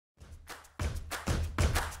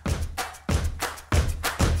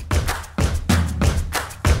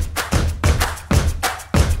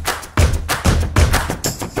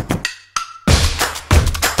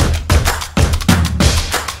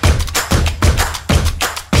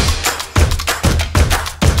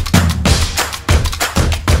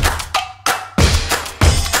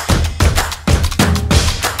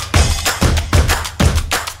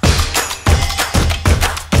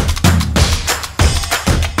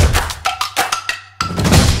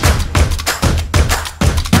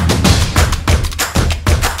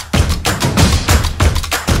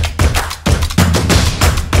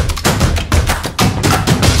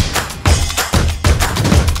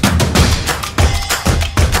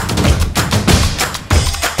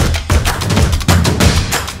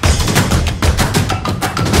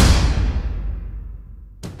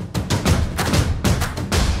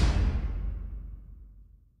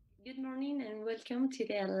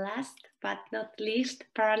the last but not least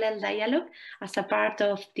parallel dialogue as a part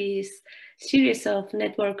of this series of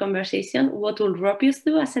network conversation, What will Gropius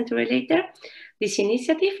do? A century later. This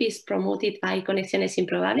initiative is promoted by Conexiones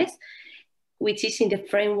Improbables, which is in the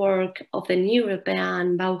framework of the new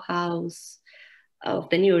European Bauhaus.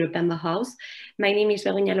 My name is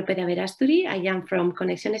Begoña López de Aberasturi. I am from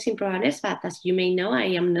Conexiones Improbables, but as you may know,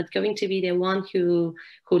 I am not going to be the one who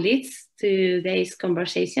leads today's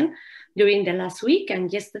conversation. During the last week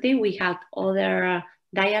and yesterday, we had other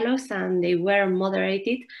dialogues, and they were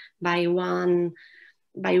moderated by one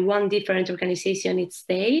different organization each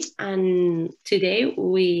day. And today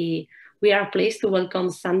we are pleased to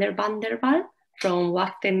welcome Sander van der Waal from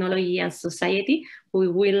WAC Technology and Society,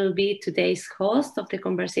 who will be today's host of the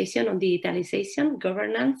conversation on digitalization,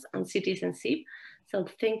 governance, and citizenship. So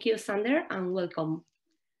thank you, Sander, and welcome.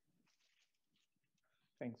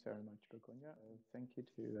 Thanks very much, Begoña. Thank you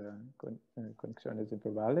to Conexiones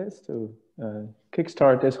Improbables to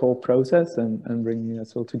kickstart this whole process and bringing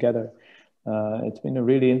us all together. It's been a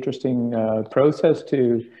really interesting process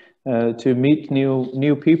to meet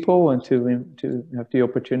new people and to have the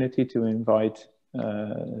opportunity to invite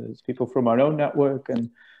people from our own network,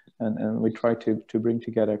 and we try to bring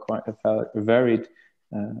together quite a varied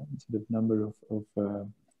sort of number of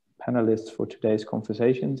panelists for today's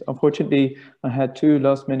conversations. Unfortunately, I had two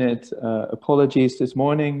last-minute apologies this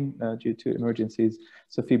morning due to emergencies.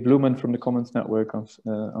 Sophie Bloemen from the Commons Network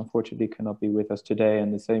unfortunately cannot be with us today,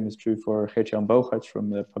 and the same is true for Geert-Jan Bogaerts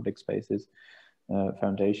from the Public Spaces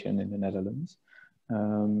Foundation in the Netherlands.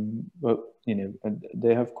 But you know,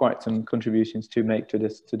 they have quite some contributions to make to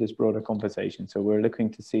this broader conversation. So we're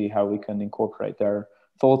looking to see how we can incorporate their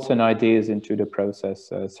thoughts and ideas into the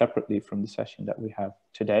process separately from the session that we have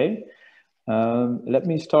today. Let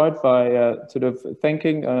me start by sort of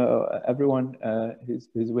thanking everyone who's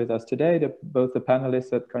with us today, both the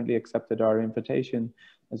panelists that kindly accepted our invitation,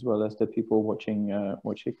 as well as the people watching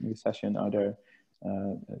the session either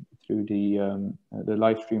through the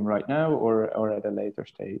live stream right now or at a later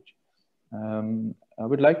stage. I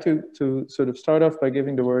would like to sort of start off by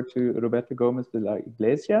giving the word to Roberto Gomez de la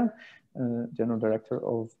Iglesia, General Director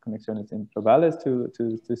of Conexiones Improbables,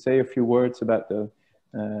 to say a few words about the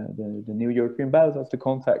new European Bauhaus, the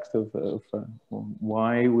context of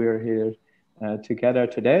why we're here together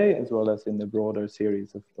today, as well as in the broader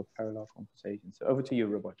series of parallel conversations. So over to you,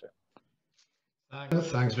 Roberto.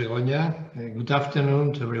 Thanks, Begoña. Good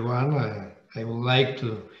afternoon to everyone. I would like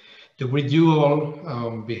to greet you all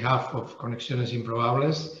on behalf of Conexiones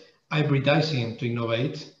Improbables, hybridizing to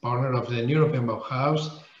innovate, partner of the European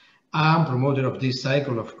Bauhaus, and promoter of this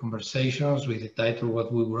cycle of conversations with the title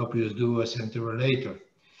What Will Gropius Do? A Century Later.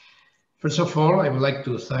 First of all, I would like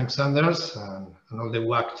to thank Sanders and all the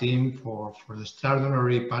WAC team for the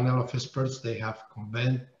extraordinary panel of experts they have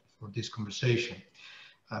convened for this conversation.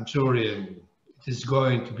 I'm sure it is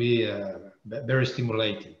going to be very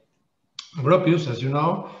stimulating. Gropius, as you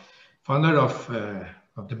know, founder of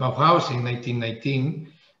the Bauhaus in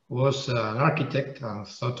 1919, was an architect and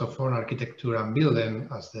thought of on architecture and building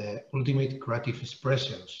as the ultimate creative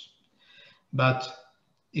expressions. But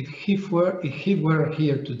if he were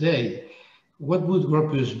here today, what would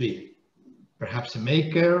Gropius be? Perhaps a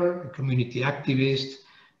maker, a community activist,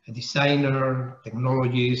 a designer,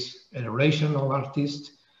 technologist, a relational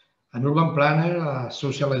artist, an urban planner, a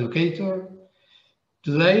social educator.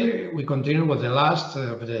 Today, we continue with the last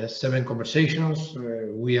of the 7 conversations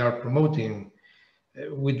we are promoting,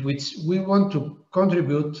 with which we want to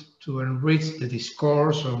contribute to enrich the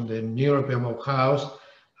discourse on the new European Bauhaus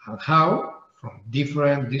and how, from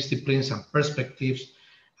different disciplines and perspectives,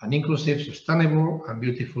 an inclusive, sustainable, and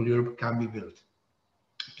beautiful Europe can be built.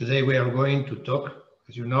 Today, we are going to talk,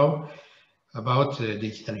 as you know, about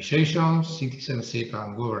digitalization, citizenship,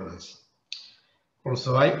 and governance.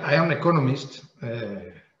 Also, I am an economist.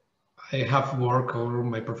 I have worked all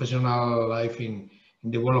my professional life in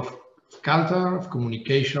the world of culture, of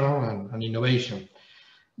communication, and innovation,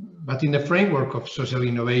 but in the framework of social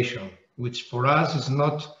innovation, which for us is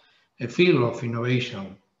not a field of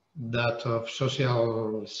innovation, that of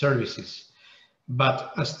social services,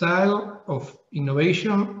 but a style of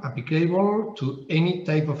innovation applicable to any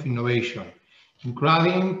type of innovation,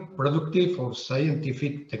 including productive or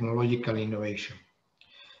scientific technological innovation.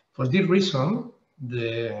 For this reason,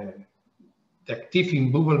 the active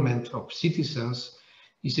involvement of citizens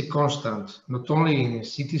is a constant, not only in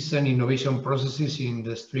citizen innovation processes in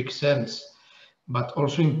the strict sense, but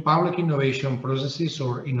also in public innovation processes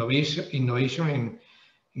or innovation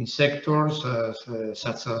in sectors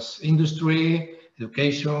such as industry,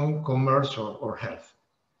 education, commerce, or health.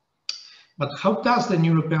 But how does the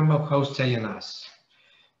European Bauhaus challenge us?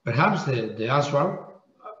 Perhaps the answer,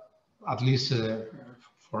 at least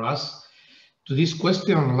for us, to this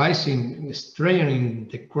question lies in strengthening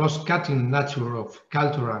the cross-cutting nature of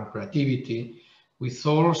culture and creativity with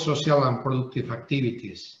all social and productive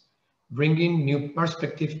activities, bringing new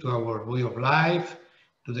perspective to our way of life,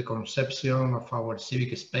 to the conception of our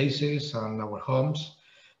civic spaces and our homes,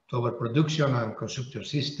 to our production and consumption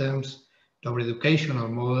systems, to our educational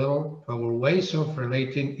model, to our ways of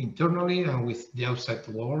relating internally and with the outside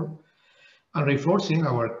world, and reinforcing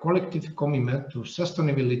our collective commitment to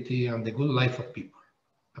sustainability and the good life of people.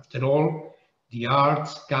 After all, the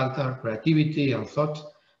arts, culture, creativity, and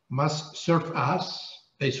thought must serve us,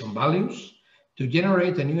 based on values, to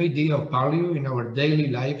generate a new idea of value in our daily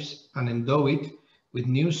lives and endow it with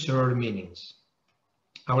new shared meanings.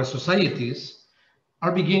 Our societies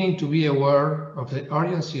are beginning to be aware of the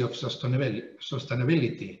urgency of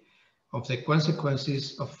sustainability, of the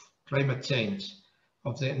consequences of climate change,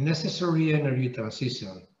 of the necessary energy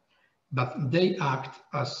transition, but they act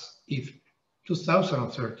as if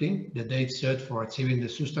 2030, the date set for achieving the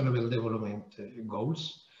Sustainable Development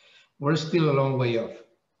Goals, were still a long way off.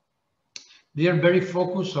 They are very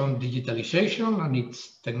focused on digitalization and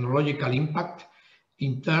its technological impact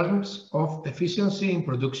in terms of efficiency in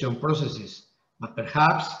production processes, but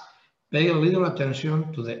perhaps pay a little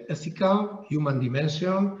attention to the ethical, human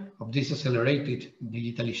dimension of this accelerated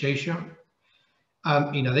digitalization.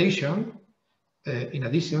 And in addition,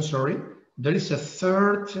 there is a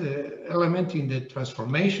third element in the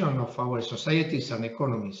transformation of our societies and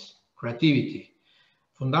economies: creativity,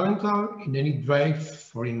 fundamental in any drive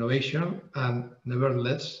for innovation and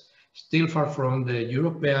nevertheless still far from the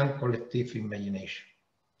European collective imagination.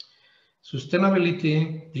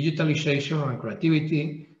 Sustainability, digitalization, and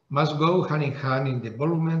creativity must go hand in hand in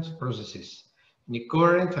development processes in a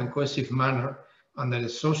coherent and cohesive manner under a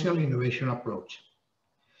social innovation approach.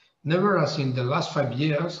 Never, as in the last 5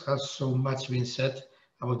 years, has so much been said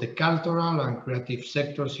about the cultural and creative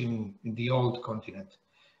sectors in the old continent.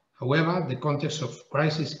 However, the context of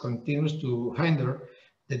crisis continues to hinder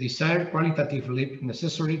the desired qualitative leap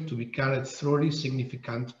necessary to become a truly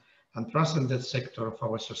significant and transcendent sector of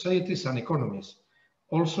our societies and economies,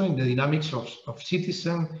 also in the dynamics of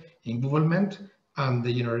citizen involvement and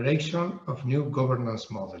the generation of new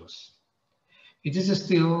governance models. It is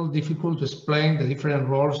still difficult to explain the different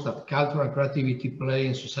roles that culture and creativity play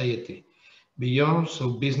in society, beyond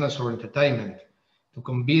business or entertainment, to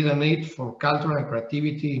convey the need for culture and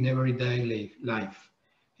creativity in everyday life,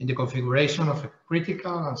 in the configuration of a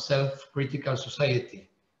critical and self-critical society,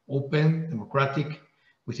 open, democratic,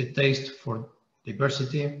 with a taste for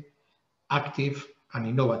diversity, active and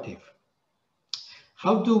innovative.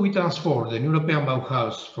 How do we transform the European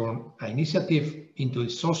Bauhaus from an initiative into a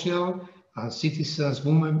social and citizens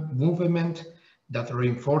movement that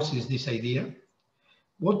reinforces this idea?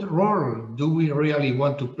 What role do we really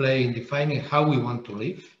want to play in defining how we want to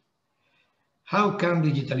live? How can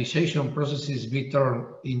digitalization processes be turned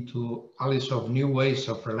into a list of new ways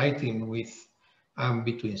of relating with and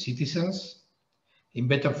between citizens, in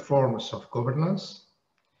better forms of governance,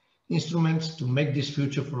 instruments to make this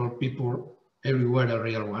future for all people everywhere a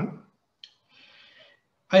real one?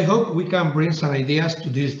 I hope we can bring some ideas to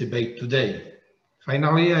this debate today.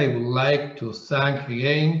 Finally, I would like to thank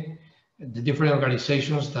again the different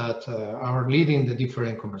organizations that are leading the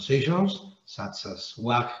different conversations, such as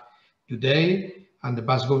WAG today and the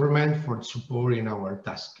Basque government for support in our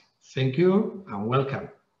task. Thank you and welcome.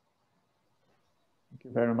 Thank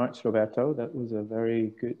you very much, Roberto. That was a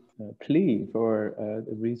very good plea for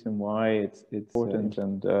the reason why it's important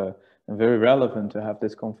and very relevant to have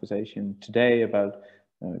this conversation today about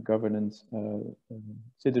governance,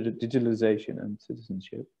 digitalization and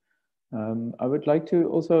citizenship. I would like to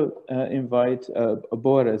also invite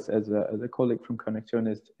Boris as a colleague from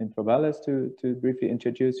Conexiones Improbables to briefly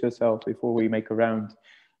introduce yourself before we make a round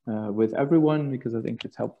with everyone, because I think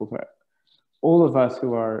it's helpful for all of us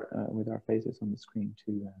who are with our faces on the screen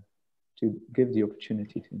to give the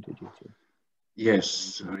opportunity to introduce you.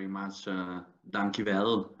 Yes, very much.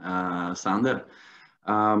 Dankjewel, Sander.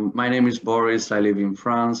 My name is Boris. I live in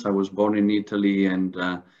France. I was born in Italy, and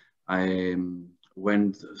I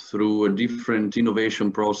went through a different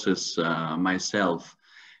innovation process myself.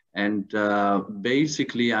 And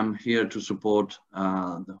basically, I'm here to support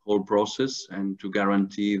the whole process and to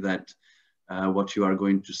guarantee that what you are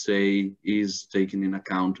going to say is taken in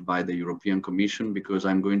account by the European Commission, because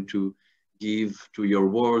I'm going to give to your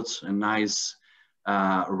words a nice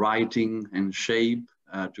writing and shape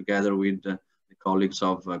together with the colleagues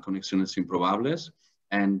of Conexiones Improbables.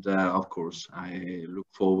 And of course, I look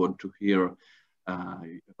forward to hear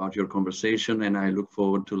about your conversation, and I look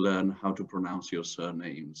forward to learn how to pronounce your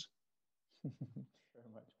surnames. Very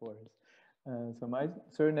much, Boris. So my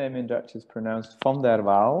surname in Dutch is pronounced van der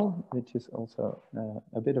Waal, which is also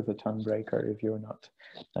a bit of a tongue breaker if you're not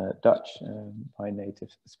Dutch by native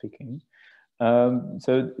speaking.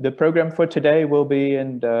 So the program for today will be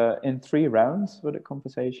in 3 rounds for the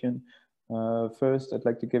conversation. First, I'd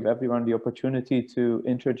like to give everyone the opportunity to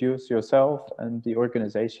introduce yourself and the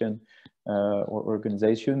organization or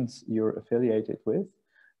organizations you're affiliated with.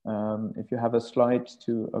 If you have a slide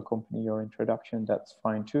to accompany your introduction, that's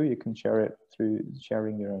fine too. You can share it through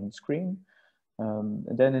sharing your own screen.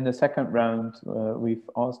 And then in the second round, we've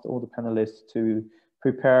asked all the panelists to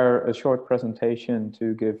prepare a short presentation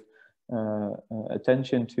to give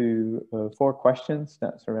attention to 4 questions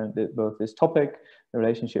that surround both this topic, the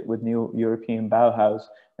relationship with new European Bauhaus,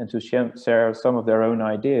 and to share some of their own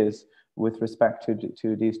ideas with respect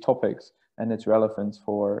to these topics and its relevance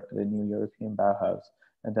for the new European Bauhaus.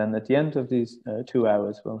 And then at the end of these 2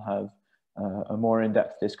 hours, we'll have a more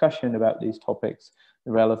in-depth discussion about these topics,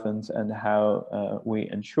 the relevance, and how we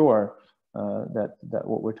ensure that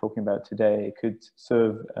what we're talking about today could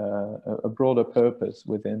serve a broader purpose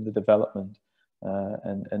within the development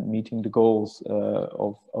and meeting the goals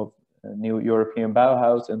of new European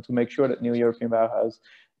Bauhaus, and to make sure that new European Bauhaus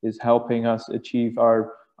is helping us achieve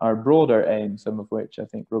our broader aims, some of which I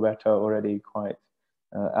think Roberto already quite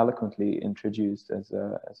eloquently introduced as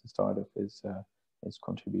a start of his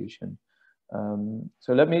contribution.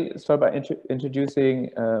 So let me start by introducing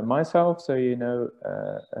myself, so you know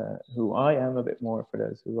who I am a bit more for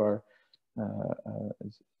those who are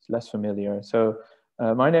less familiar. So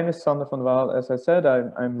my name is Sander van der Waal. As I said,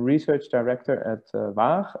 I'm research director at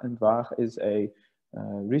Waag, and Waag is a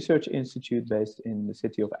research institute based in the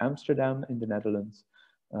city of Amsterdam in the Netherlands.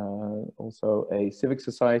 Also a civic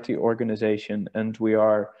society organization, and we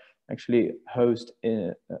are actually host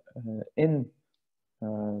in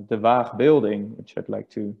the Waag building, which I'd like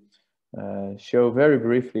to show very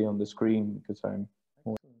briefly on the screen because I'm.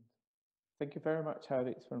 Thank you very much,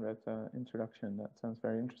 Harit, for that introduction. That sounds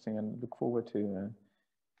very interesting, and look forward to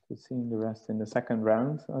seeing the rest in the second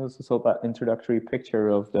round. I also thought that introductory picture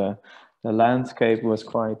of the landscape was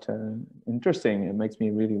quite interesting. It makes me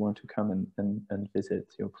really want to come and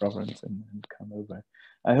visit your province and come over.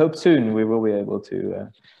 I hope soon we will be able to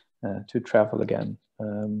travel again.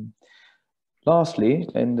 Lastly,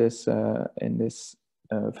 in this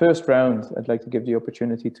first round, I'd like to give the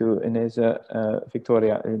opportunity to Ineza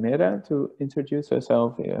Victoria Rimera to introduce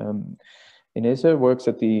herself. Ineza works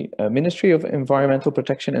at the Ministry of Environmental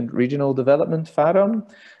Protection and Regional Development, FARAM,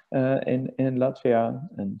 in Latvia,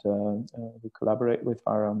 and we collaborate with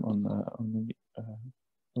FARAM on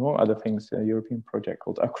more other things, a European project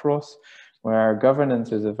called Across, where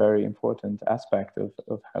governance is a very important aspect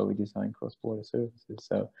of how we design cross-border services.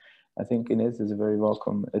 So I think Ineza is a very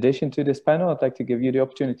welcome addition to this panel. I'd like to give you the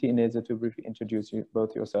opportunity, Ineza, to briefly introduce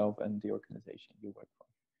both yourself and the organization you work for.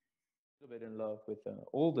 A little bit in love with the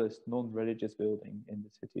oldest non-religious building in the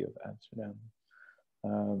city of Amsterdam,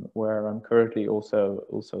 where I'm currently also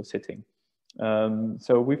sitting.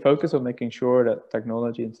 So we focus on making sure that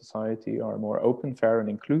technology and society are more open, fair, and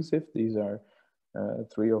inclusive. These are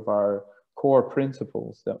 3 of our core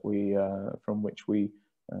principles that from which we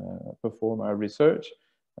perform our research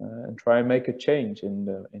and try and make a change in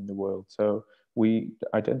the world. So we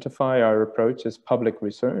identify our approach as public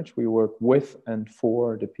research. We work with and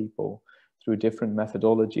for the people through different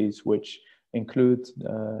methodologies, which include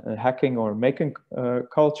hacking or making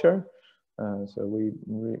culture. So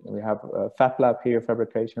we have a Fab Lab here,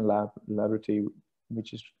 Fabrication Laboratory,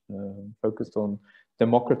 which is focused on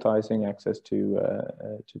democratizing access to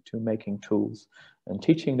making tools and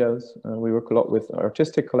teaching those. We work a lot with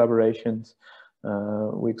artistic collaborations.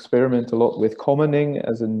 We experiment a lot with commoning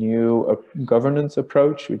as a new governance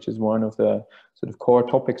approach, which is one of the sort of core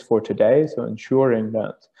topics for today. So ensuring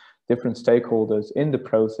that different stakeholders in the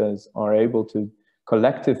process are able to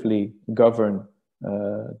collectively govern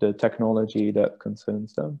the technology that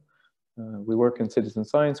concerns them. We work in citizen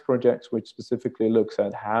science projects, which specifically looks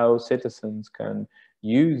at how citizens can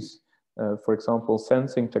use, for example,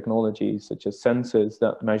 sensing technologies such as sensors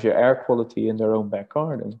that measure air quality in their own back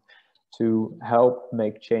garden to help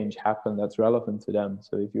make change happen that's relevant to them.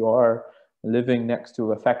 So if you are living next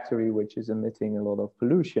to a factory which is emitting a lot of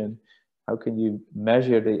pollution, how can you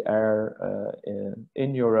measure the air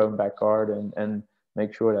in your own back garden and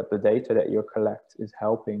make sure that the data that you collect is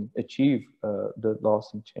helping achieve the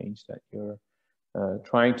lasting change that you're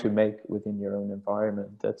trying to make within your own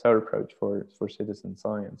environment? That's our approach for citizen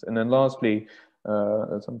science. And then lastly,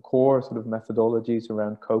 some core sort of methodologies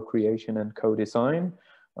around co-creation and co-design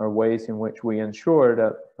are ways in which we ensure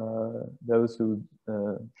that those who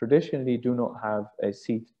traditionally do not have a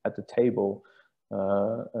seat at the table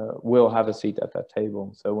will have a seat at that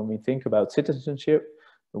table. So when we think about citizenship,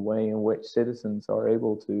 the way in which citizens are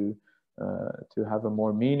able to have a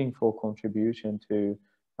more meaningful contribution to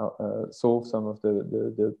solve some of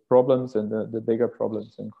the problems and the bigger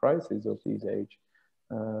problems and crises of these age,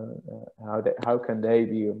 how can they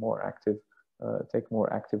be a more active, take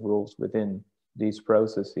more active roles within these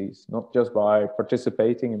processes, not just by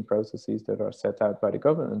participating in processes that are set out by the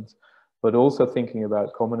governments, but also thinking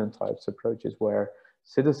about common types approaches where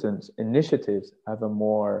citizens' initiatives have a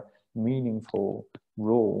more meaningful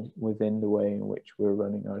role within the way in which we're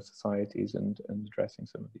running our societies and addressing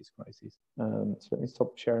some of these crises. So let me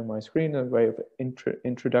stop sharing my screen as a way of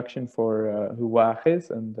introduction for who WAAG is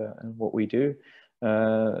and what we do.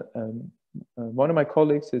 One of my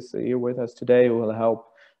colleagues is here with us today who will help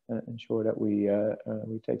ensure that we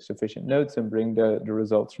take sufficient notes and bring the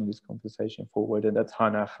results from this conversation forward. And that's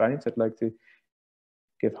Hannah Grijns. I'd like to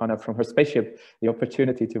give Hannah from her spaceship the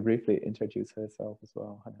opportunity to briefly introduce herself as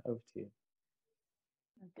well. Hannah, over to you.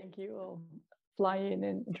 Thank you. I'll fly in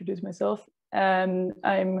and introduce myself. I'm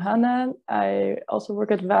Hannah. I also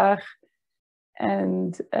work at WAAG,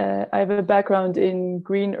 and I have a background in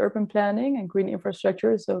green urban planning and green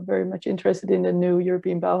infrastructure, so very much interested in the new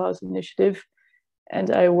European Bauhaus initiative. And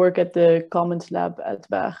I work at the Commons Lab at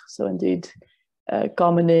WAAG, so indeed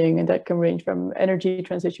commoning, and that can range from energy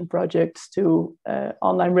transition projects to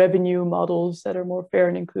online revenue models that are more fair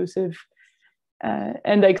and inclusive.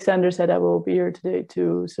 And like Sander said, I will be here today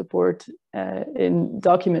to support in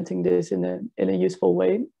documenting this in a useful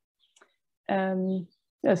way.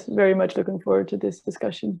 Yes, very much looking forward to this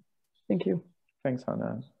discussion. Thank you. Thanks,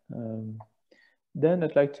 Hannah. Then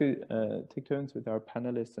I'd like to take turns with our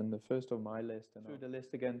panelists, and the first on my list, and through the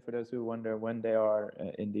list again for those who wonder when they are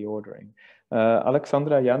in the ordering.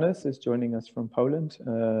 Aleksandra Janus is joining us from Poland,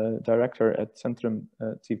 director at Centrum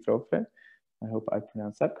Cyfrowe. I hope I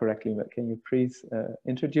pronounced that correctly, but can you please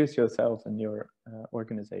introduce yourself and your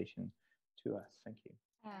organization to us? Thank you.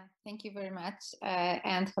 Thank you very much,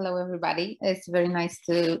 and hello everybody. It's very nice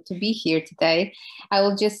to be here today. I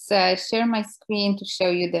will just share my screen to show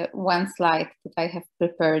you the one slide that I have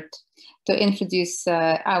prepared to introduce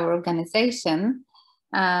our organization.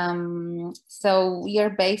 So we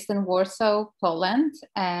are based in Warsaw, Poland,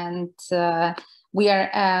 and we are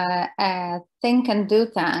a think and do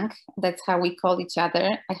tank. That's how we call each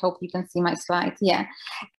other. I hope you can see my slide. Yeah.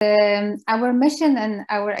 Our mission and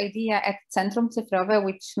our idea at Centrum Cyfrowe,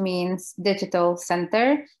 which means digital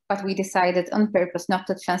center, but we decided on purpose not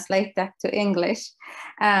to translate that to English.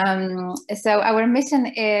 So our mission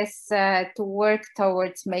is to work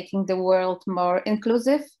towards making the world more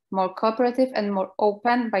inclusive, more cooperative, and more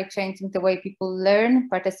open by changing the way people learn,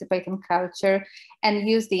 participate in culture, and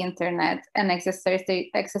use the internet and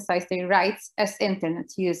exercise their rights as internet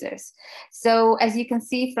users. So as you can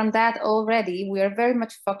see from that already, we are very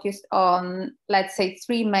much focused on, let's say,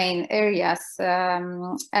 three main areas.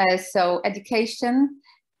 So education,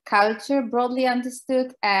 culture, broadly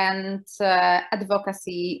understood, and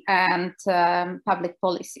advocacy and public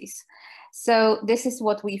policies. So this is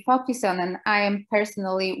what we focus on, and I am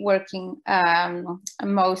personally working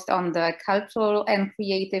most on the cultural and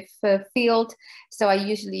creative field. So I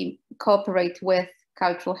usually cooperate with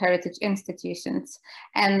cultural heritage institutions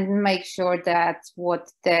and make sure that what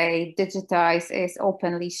they digitize is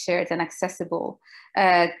openly shared and accessible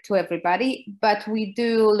to everybody. But we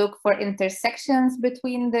do look for intersections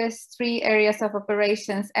between these three areas of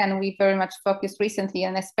operations, and we very much focused recently,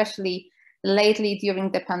 and especially lately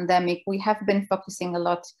during the pandemic, we have been focusing a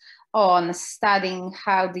lot on studying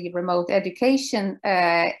how the remote education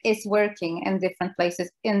is working in different places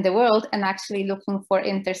in the world, and actually looking for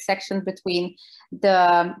intersection between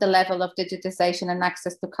the level of digitization and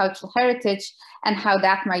access to cultural heritage, and how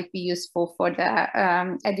that might be useful for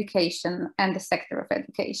the education and the sector of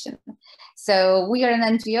education. So we are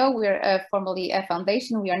an NGO, we are formally a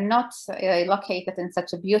foundation. We are not located in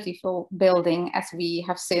such a beautiful building as we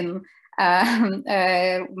have seen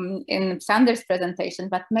in Sander's presentation,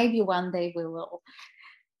 but maybe one day we will.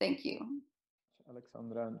 Thank you.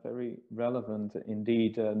 Aleksandra, very relevant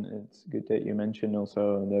indeed, and it's good that you mentioned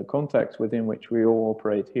also the context within which we all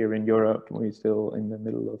operate here in Europe. We're still in the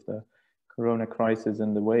middle of the Corona crisis,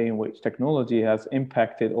 and the way in which technology has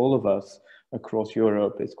impacted all of us across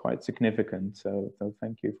Europe is quite significant. So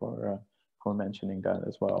thank you for mentioning that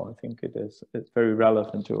as well. I think it's very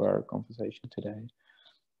relevant to our conversation today.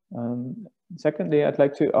 Secondly, I'd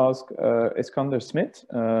like to ask Iskander Smit,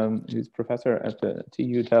 who's professor at the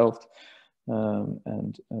TU Delft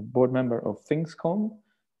and a board member of ThingsCon,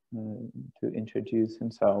 to introduce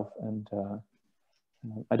himself. And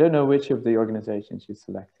I don't know which of the organizations you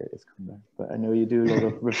selected, Iskander, but I know you do a lot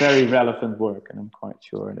of very relevant work, and I'm quite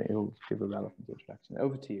sure that you'll give a relevant introduction.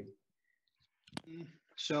 Over to you.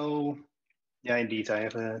 So, yeah, indeed, I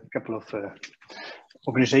have a couple of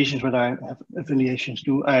organizations that I have affiliations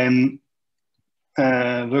to. I'm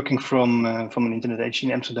working from an internet agency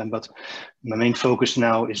in Amsterdam, but my main focus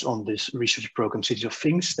now is on this research program, Cities of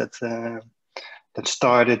Things, that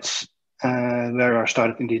started where I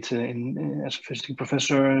started indeed as a visiting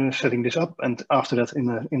professor, setting this up, and after that in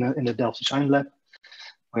the Delft Design Lab,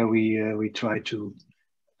 where we try to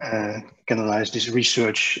canalize this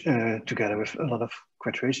research together with a lot of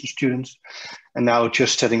graduation students, and now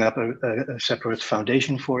just setting up a separate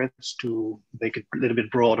foundation for it to make it a little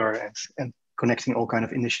bit broader and connecting all kind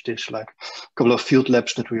of initiatives, like a couple of field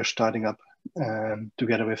labs that we are starting up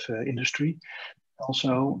together with industry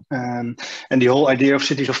also. And the whole idea of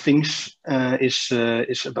Cities of Things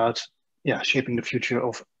is about shaping the future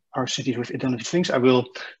of our cities with Internet of Things. I will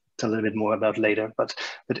tell a little bit more about later, but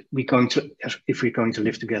if we're going to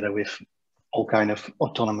live together with all kind of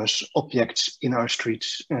autonomous objects in our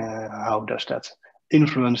streets, how does that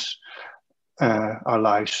influence our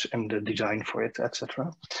lives and the design for it,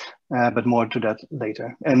 etc. But more to that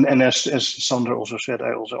later. And as Sander also said,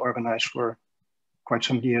 I also organize for quite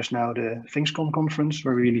some years now the ThingsCon conference,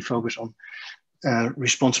 where we really focus on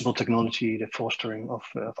responsible technology, the fostering of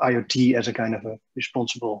IoT as a kind of a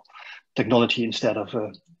responsible technology instead of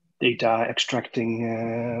a data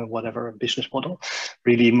extracting whatever business model.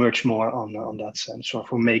 Really emerge more on that sense, so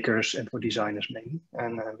for makers and for designers mainly.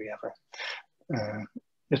 And we have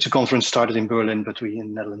it's a conference started in Berlin, but we in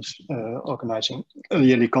the Netherlands organizing a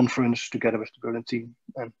yearly conference together with the Berlin team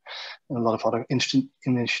and a lot of other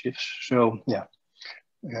initiatives. So yeah,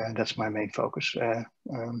 that's my main focus. I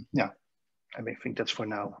think that's for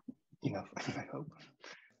now enough, I hope.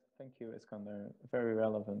 Thank you, Iskander. Very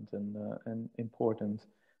relevant and important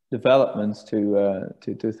developments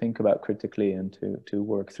to think about critically and to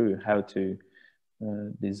work through how to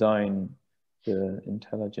design the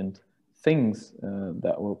intelligent things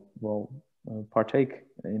that will partake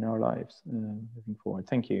in our lives moving forward.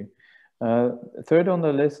 Thank you. Third on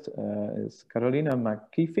the list is Karolina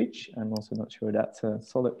Makiewicz. I'm also not sure that's a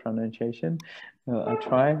solid pronunciation. I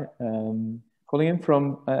tried. Calling in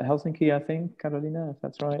from Helsinki, I think, Karolina, if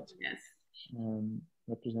that's right. Yes.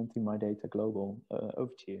 Representing My Data Global.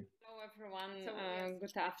 Over to you. Hello, everyone.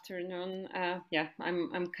 Good afternoon.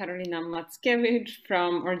 I'm Karolina Makiewicz,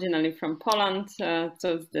 originally from Poland.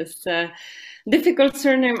 So this difficult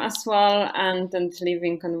surname as well, and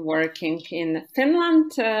living and working in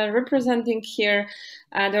Finland, representing here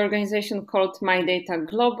the organization called My Data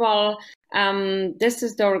Global. This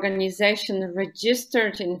is the organization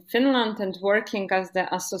registered in Finland and working as the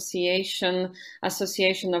association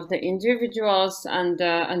of the individuals and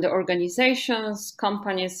the organizations,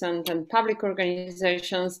 companies and public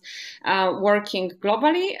organizations working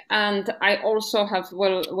globally. And I also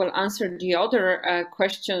will answer the other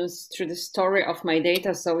questions through the story of My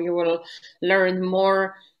Data, so you will learn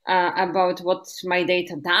more about what My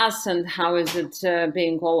Data does and how is it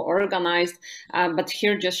being all organized. But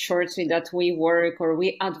here just shortly that we work or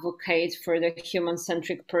we advocate for the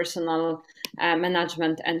human-centric personal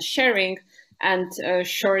management and sharing. And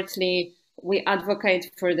shortly, we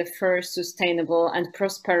advocate for the first sustainable and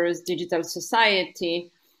prosperous digital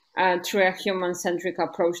society through a human-centric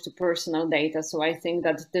approach to personal data. So I think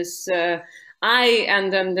that this I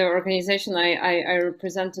and the organization I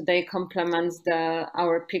represent today complements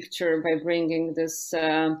our picture by bringing this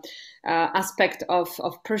aspect of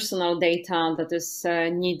personal data that is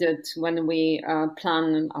needed when we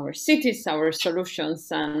plan our cities, our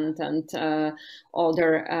solutions, and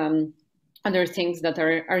other things that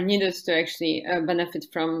are needed to actually benefit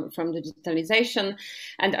from digitalization.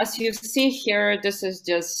 And as you see here, this is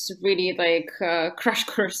just really like a crash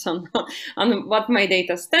course on what My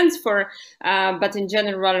Data stands for. But in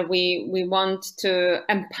general, we want to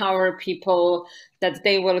empower people that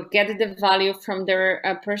they will get the value from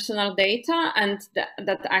their personal data, and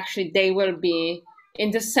that actually they will be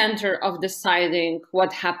in the center of deciding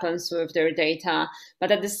what happens with their data,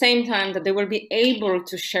 but at the same time that they will be able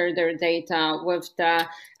to share their data with the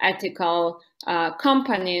ethical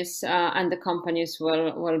companies, and the companies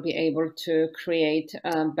will be able to create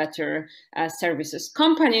better services.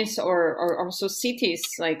 Companies or also cities,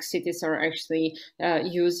 like cities are actually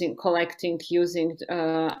collecting, using,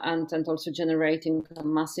 and also generating a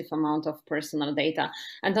massive amount of personal data.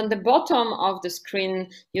 And on the bottom of the screen,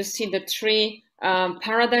 you see the three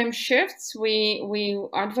paradigm shifts we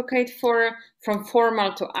advocate for, from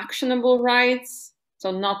formal to actionable rights. So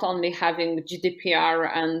not only having GDPR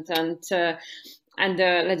and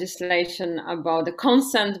the legislation about the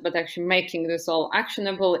consent, but actually making this all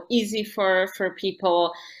actionable, easy for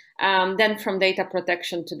people. Then from data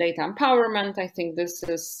protection to data empowerment. I think this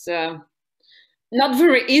is not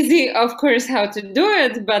very easy, of course, how to do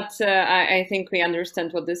it, but I think we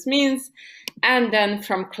understand what this means. And then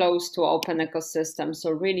from closed to open ecosystem,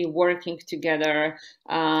 so really working together,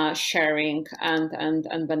 sharing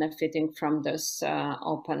and benefiting from this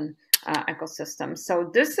open ecosystem.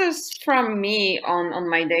 So this is from me on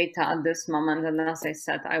my data at this moment, and as I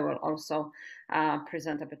said, I will also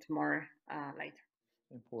present a bit more later.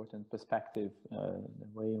 Important perspective, the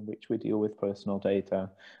way in which we deal with personal data.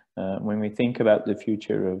 When we think about the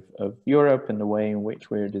future of Europe and the way in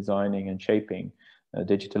which we're designing and shaping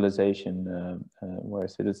digitalization, where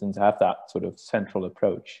citizens have that sort of central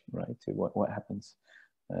approach, right, to what happens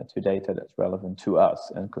to data that's relevant to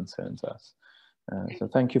us and concerns us. So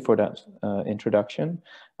thank you for that introduction.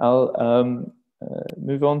 I'll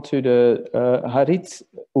move on to the Haritz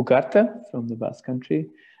Ugarte from the Basque Country.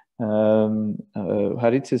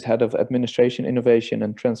 Haritz is Head of Administration, Innovation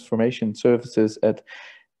and Transformation Services at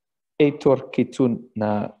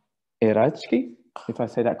Etorkizuna Erajki, if I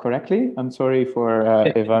say that correctly. I'm sorry for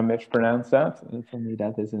if I mispronounce that. For me,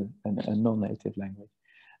 that is a non-native language.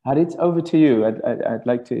 Haritz, over to you. I'd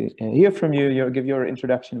like to hear from you. Give your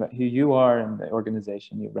introduction about who you are and the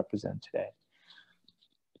organization you represent today.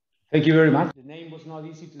 Thank you very much. The name was not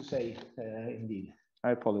easy to say, indeed.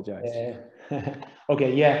 I apologize.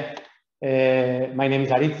 Okay, yeah. My name is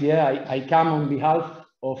Haritz. Yeah, I come on behalf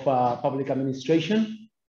of public administration.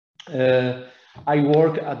 I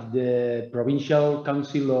work at the Provincial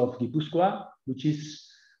Council of Gipuzkoa, which is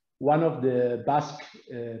one of the Basque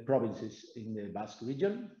provinces in the Basque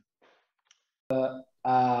region.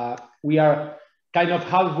 We are kind of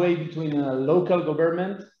halfway between a local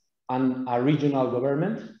government and a regional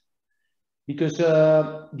government, because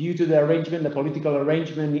due to the arrangement, the political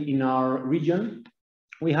arrangement in our region,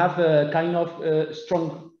 we have kind of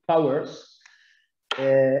strong powers,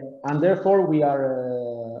 and therefore we are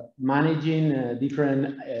managing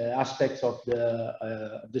different aspects of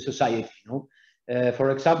the society. You know?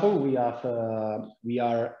 For example, we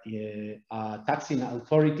are a taxing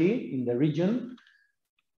authority in the region,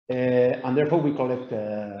 and therefore we collect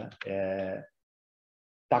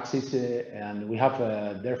taxes, and we have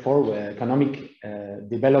therefore economic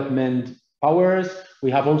development powers.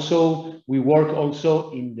 We work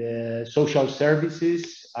also in the social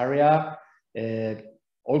services area,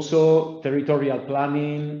 also territorial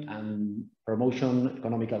planning and promotion,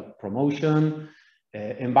 economical promotion,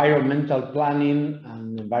 environmental planning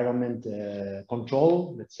and environment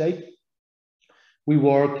control, let's say. We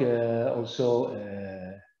work also,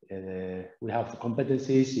 we have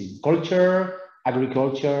competencies in culture,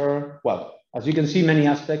 agriculture. Well, as you can see, many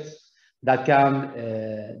aspects that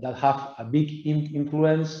that have a big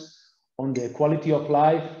influence on the quality of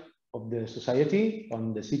life of the society,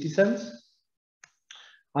 on the citizens.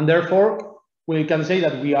 And therefore, we can say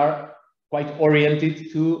that we are quite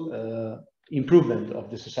oriented to improvement of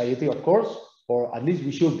the society, of course, or at least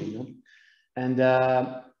we should be. You know? And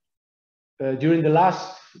during the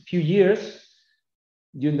last few years,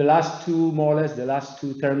 during the last two, more or less, the last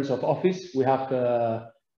two terms of office, we have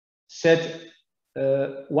set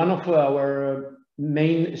one of our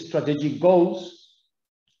main strategic goals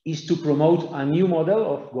is to promote a new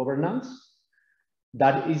model of governance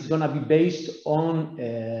that is going to be based on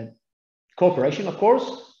cooperation, of course,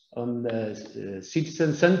 on the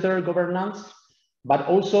citizen-centered governance, but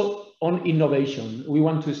also on innovation. We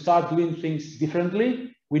want to start doing things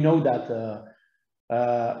differently. We know that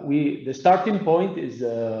the starting point is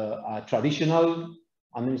a traditional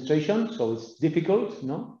administration, so it's difficult,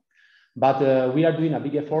 no? But we are doing a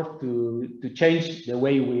big effort to change the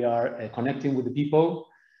way we are connecting with the people,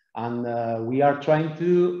 and we are trying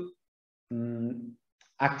to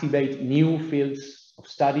activate new fields of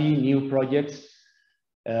study, new projects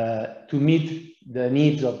to meet the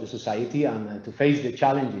needs of the society and to face the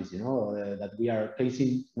challenges, you know, that we are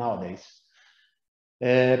facing nowadays.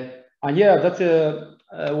 And yeah, that's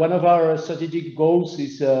one of our strategic goals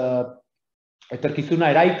is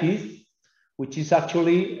Etorkizuna Eraikiz, which is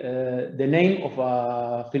actually the name of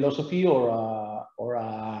a philosophy or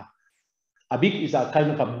a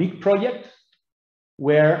kind of a big project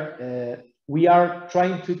where we are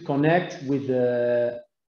trying to connect with the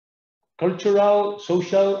cultural,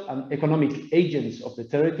 social, and economic agents of the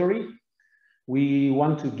territory. We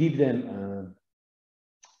want to give them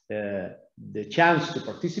the chance to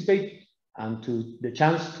participate and the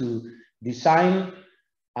chance to design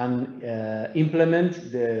and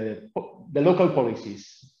implement the local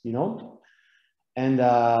policies, you know. And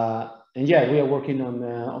yeah, we are working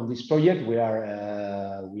on this project. We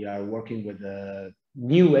are working with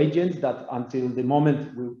new agents that until the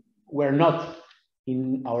moment were not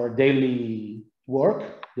in our daily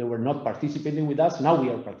work. They were not participating with us. Now we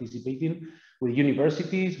are participating with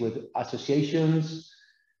universities, with associations,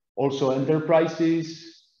 also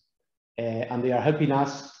enterprises, and they are helping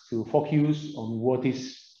us to focus on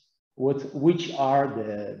which are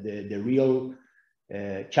the real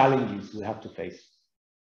challenges we have to face.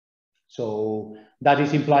 So that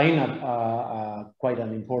is implying quite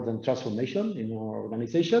an important transformation in our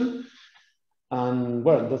organization. And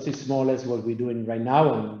well, that is more or less what we're doing right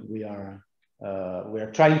now, and we are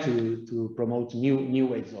trying to promote new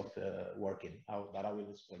ways of working that I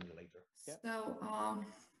will explain you later. Yeah. So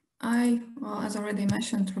I, as already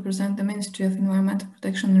mentioned, represent the Ministry of Environmental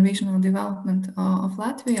Protection and Regional Development of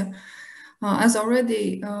Latvia. As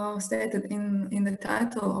already stated in the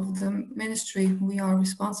title of the ministry, we are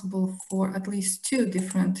responsible for at least two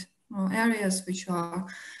different areas, which are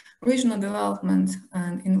regional development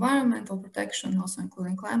and environmental protection, also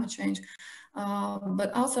including climate change.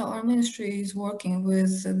 But also our ministry is working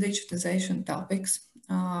with digitalization topics.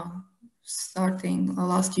 Starting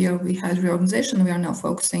last year, we had reorganization. We are now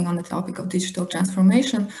focusing on the topic of digital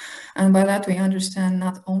transformation. And by that, we understand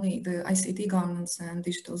not only the ICT governance and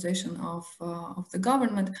digitalization of the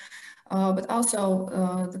government, but also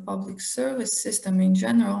the public service system in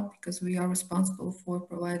general, because we are responsible for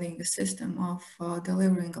providing a system of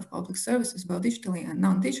delivering of public services, both digitally and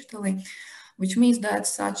non-digitally, which means that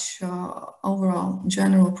such overall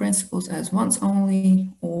general principles as once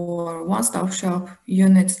only or one-stop shop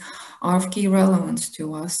units are of key relevance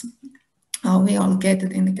to us. We are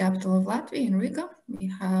located in the capital of Latvia, in Riga. We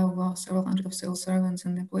have several hundred of civil servants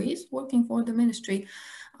and employees working for the ministry.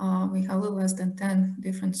 We have a little less than 10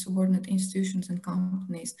 different subordinate institutions and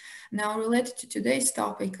companies. Now, related to today's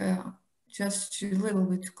topic, just to a little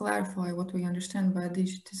bit clarify what we understand by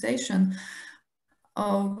digitization,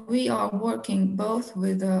 we are working both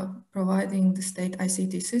with providing the state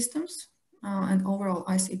ICT systems and overall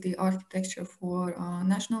ICT architecture for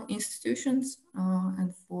national institutions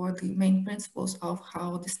and for the main principles of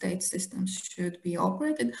how the state systems should be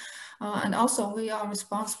operated. And also we are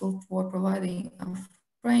responsible for providing a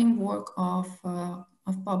framework of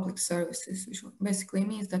public services, which basically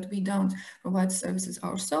means that we don't provide services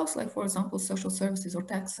ourselves, like for example, social services or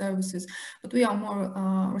tax services, but we are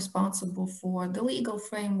more responsible for the legal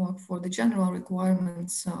framework, for the general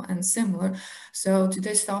requirements and similar. So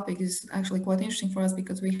today's topic is actually quite interesting for us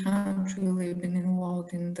because we haven't really been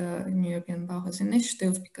involved in the European Bauhaus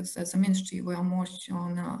initiatives, because as a ministry, we are more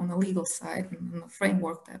on the legal side and the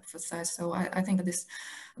framework type of side. So I think that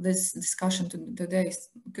this discussion today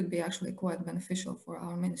could be actually quite beneficial for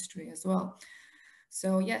our ministry as well.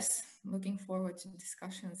 So yes, looking forward to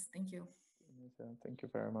discussions. Thank you. Thank you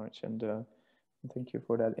very much, and thank you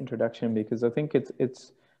for that introduction, because I think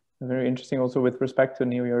it's very interesting also with respect to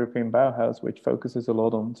New European Bauhaus, which focuses a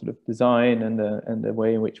lot on sort of design and the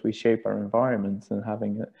way in which we shape our environments, and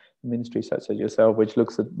having a ministry such as yourself, which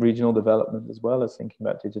looks at regional development as well as thinking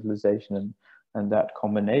about digitalization, and that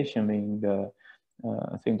combination being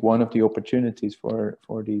I think one of the opportunities for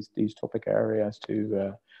these topic areas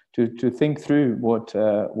to think through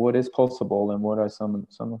what is possible and what are some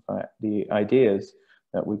of the ideas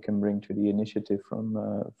that we can bring to the initiative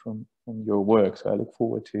from your work. So I look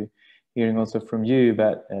forward to hearing also from you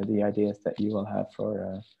about the ideas that you will have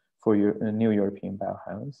for your New European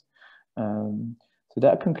Bauhaus. So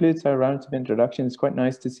that concludes our round of introduction. It's quite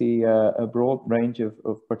nice to see a broad range of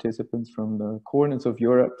participants from the corners of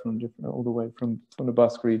Europe, all the way from the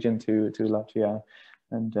Basque region to Latvia,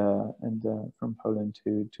 and from Poland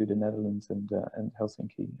to the Netherlands and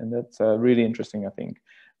Helsinki. And that's really interesting, I think,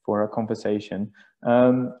 for our conversation.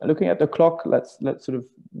 Looking at the clock, let's sort of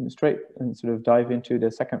straight and sort of dive into the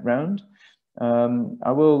second round.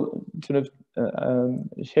 I will sort of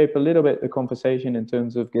shape a little bit the conversation in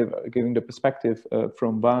terms of giving the perspective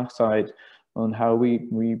from Bach side on how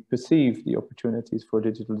we perceive the opportunities for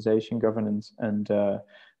digitalization, governance,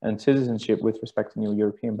 and citizenship with respect to New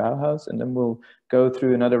European Bauhaus. And then we'll go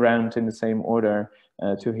through another round in the same order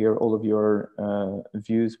to hear all of your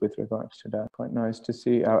views with regards to that. Quite nice to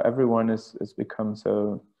see how everyone has become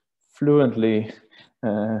so fluently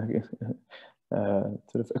sort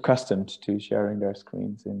of accustomed to sharing their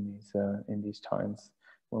screens in these times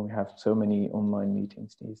when we have so many online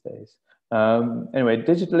meetings these days. Anyway,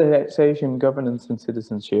 digitalization, governance, and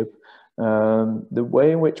citizenship. The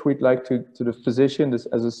way in which we'd like to sort of position this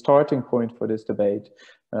as a starting point for this debate,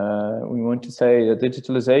 we want to say that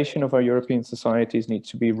digitalization of our European societies needs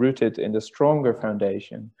to be rooted in a stronger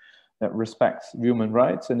foundation that respects human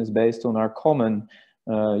rights and is based on our common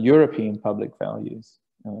European public values.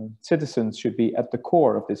 Citizens should be at the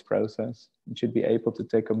core of this process and should be able to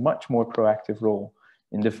take a much more proactive role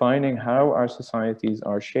in defining how our societies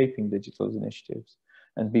are shaping digital initiatives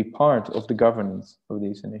and be part of the governance of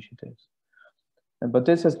these initiatives. But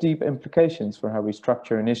this has deep implications for how we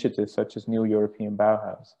structure initiatives such as New European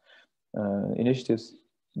Bauhaus, initiatives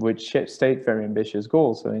which state very ambitious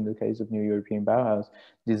goals. So in the case of New European Bauhaus,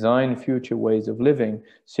 design future ways of living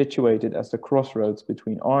situated as the crossroads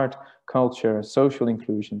between art, culture, social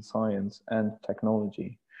inclusion, science, and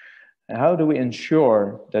technology. How do we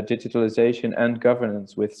ensure that digitalization and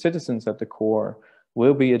governance with citizens at the core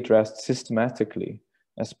will be addressed systematically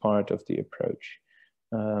as part of the approach?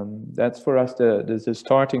 That's for us the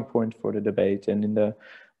starting point for the debate, and in the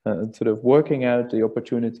sort of working out the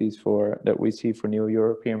opportunities that we see for New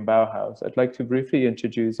European Bauhaus, I'd like to briefly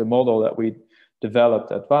introduce a model that we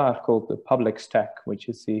developed at VAR called the public stack, which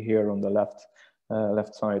you see here on the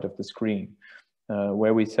left side of the screen.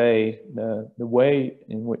 Where we say the way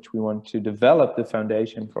in which we want to develop the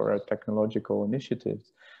foundation for our technological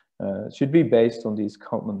initiatives should be based on these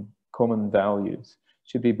common values,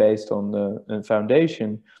 should be based on the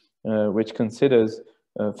foundation which considers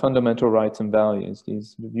fundamental rights and values,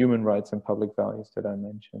 these human rights and public values that I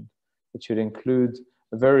mentioned. It should include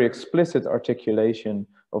a very explicit articulation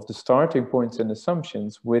of the starting points and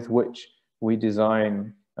assumptions with which we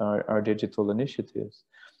design our digital initiatives.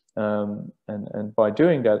 And by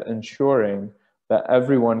doing that, ensuring that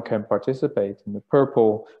everyone can participate. In the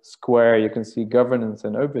purple square, you can see governance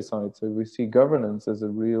and oversight. So we see governance as a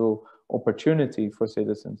real opportunity for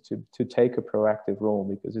citizens to take a proactive role,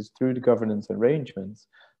 because it's through the governance arrangements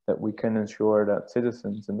that we can ensure that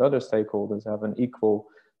citizens and other stakeholders have an equal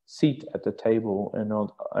seat at the table and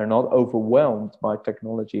are not overwhelmed by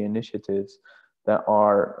technology initiatives that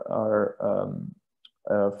are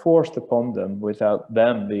forced upon them without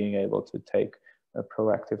them being able to take a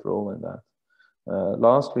proactive role in that.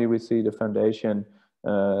 Lastly, we see the foundation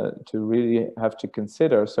to really have to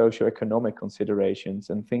consider socioeconomic considerations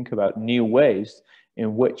and think about new ways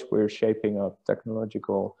in which we're shaping up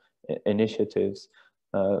technological initiatives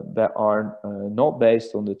that are not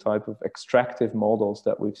based on the type of extractive models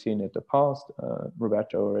that we've seen in the past.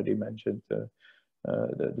 Roberto already mentioned the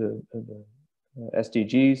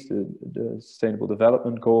SDGs, the Sustainable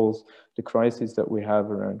Development Goals, the crises that we have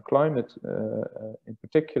around climate in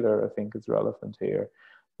particular, I think is relevant here.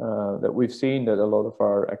 That we've seen that a lot of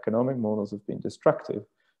our economic models have been destructive,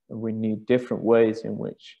 and we need different ways in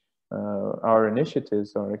which our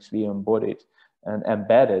initiatives are actually embodied and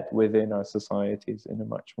embedded within our societies in a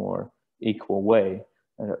much more equal way.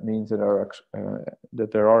 And that means that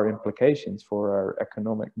that there are implications for our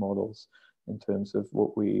economic models in terms of what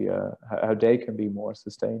how they can be more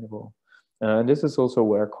sustainable. And this is also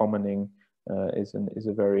where commoning is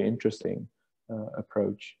a very interesting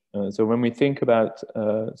approach. So when we think about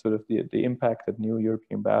sort of the impact that New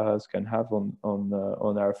European Bauhaus can have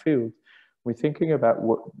on our field, we're thinking about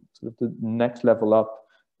what sort of the next level up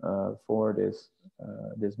for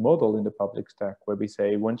this model in the public stack, where we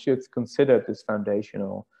say once you've considered this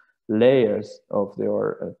foundational layers of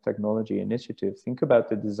your technology initiative, think about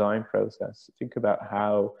the design process, think about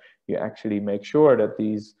how you actually make sure that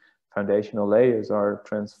these foundational layers are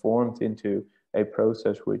transformed into a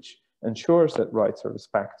process which ensures that rights are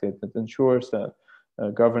respected, that ensures that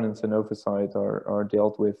governance and oversight are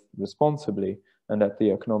dealt with responsibly, and that the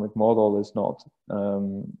economic model is not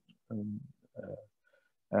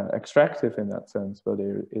extractive in that sense, but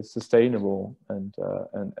it is sustainable and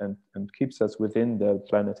keeps us within the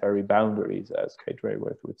planetary boundaries, as Kate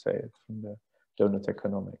Raworth would say it from the donut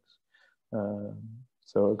economics.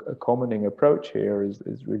 So a commoning approach here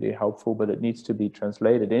is really helpful, but it needs to be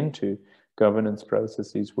translated into governance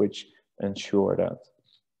processes which ensure that.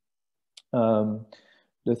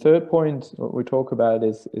 The third point what we talk about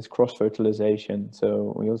is cross-fertilization.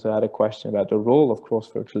 So we also had a question about the role of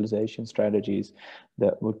cross-fertilization strategies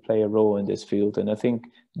that would play a role in this field. And I think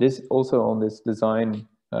this also on this design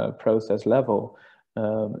process level,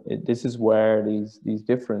 this is where these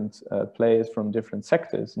different players from different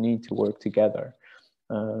sectors need to work together.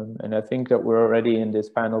 And I think that we're already in this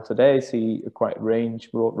panel today see a quite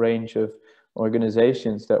broad range of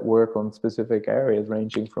organizations that work on specific areas,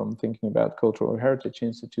 ranging from thinking about cultural heritage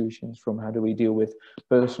institutions, from how do we deal with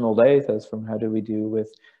personal data, from how do we deal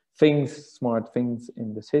with things, smart things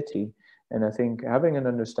in the city. And I think having an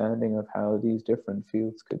understanding of how these different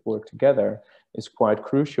fields could work together is quite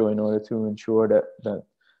crucial in order to ensure that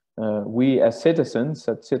we as citizens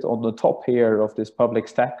that sit on the top here of this public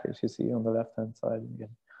stack, as you see on the left-hand side again,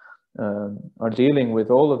 are dealing with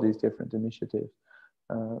all of these different initiatives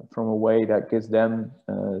from a way that gives them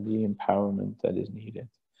the empowerment that is needed.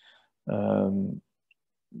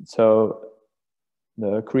 So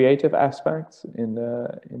the creative aspects in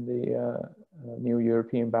the new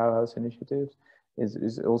European Bauhaus initiatives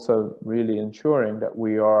is also really ensuring that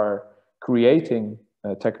we are creating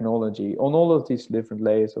technology on all of these different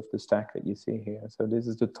layers of the stack that you see here. So this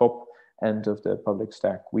is the top end of the public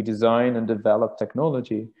stack. We design and develop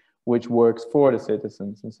technology which works for the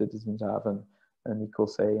citizens, and citizens have an equal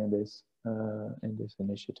say in this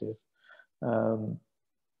initiative. And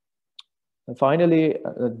finally,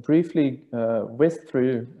 briefly whisk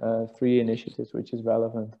through three initiatives, which is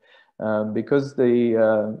relevant. Because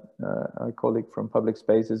our colleague from Public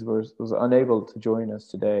Spaces was unable to join us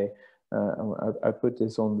today, I put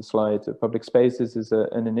this on the slide. Public Spaces is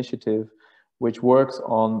an initiative which works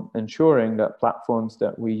on ensuring that platforms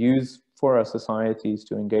that we use for our societies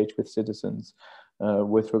to engage with citizens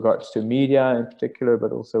with regards to media in particular,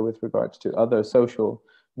 but also with regards to other social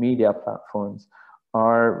media platforms,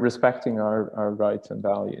 are respecting our rights and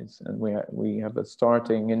values. And we have a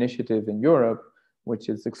starting initiative in Europe, which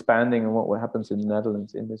is expanding on what happens in the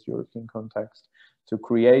Netherlands in this European context, to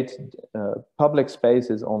create public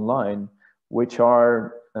spaces online which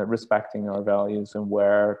are respecting our values, and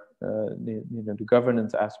where the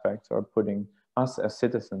governance aspects are putting us as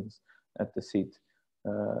citizens at the seat,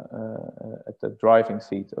 at the driving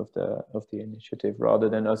seat of the initiative, rather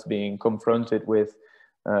than us being confronted with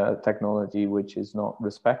technology which is not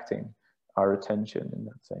respecting our attention in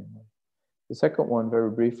that same way. The second one,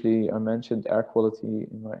 very briefly, I mentioned air quality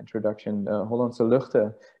in my introduction. Hollandse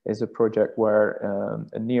Luchten is a project where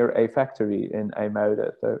near a factory in IJmuiden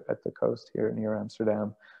at the coast here near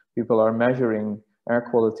Amsterdam, people are measuring air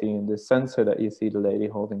quality in this sensor that you see the lady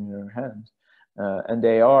holding in her hand. And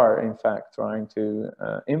they are, in fact, trying to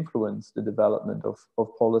influence the development of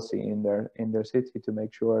policy in their city to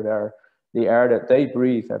make sure the air that they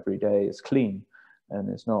breathe every day is clean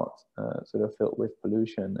and is not sort of filled with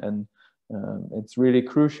pollution. And it's really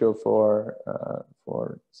crucial for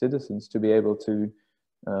citizens to be able to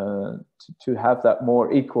have that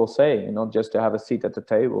more equal say, and not just to have a seat at the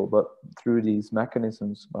table, but through these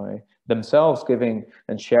mechanisms by themselves giving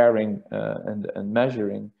and sharing and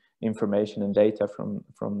measuring information and data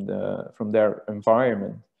from their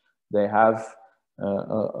environment. They have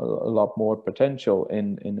a lot more potential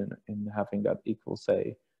in having that equal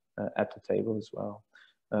say at the table as well.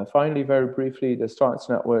 Finally, very briefly, the STARTS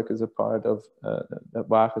network is a part of, that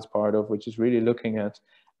WAG is part of, which is really looking at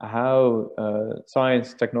how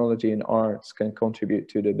science, technology, and arts can contribute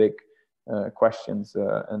to the big questions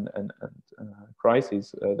and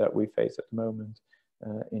crises that we face at the moment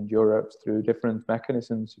in Europe through different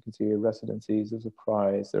mechanisms. You can see residencies as a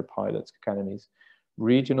prize, there are pilots, academies,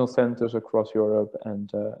 regional centers across Europe,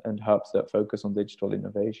 and hubs that focus on digital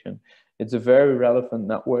innovation. It's a very relevant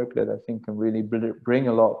network that I think can really bring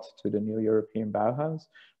a lot to the new European Bauhaus,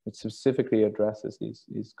 which specifically addresses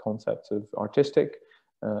these concepts of artistic,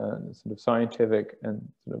 sort of scientific, and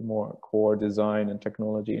sort of more core design and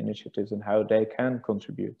technology initiatives, and how they can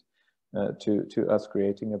contribute to us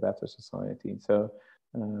creating a better society. So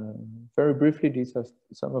very briefly, these are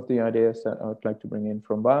some of the ideas that I would like to bring in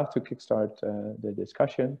from WAG to kickstart the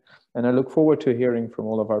discussion. And I look forward to hearing from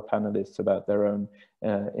all of our panelists about their own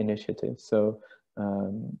initiatives. So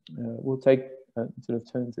we'll take sort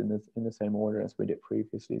of turns in the same order as we did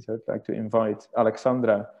previously. So I'd like to invite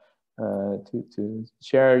Alexandra to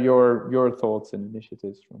share your thoughts and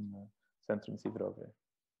initiatives from Centrum Civrover.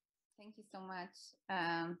 Thank you so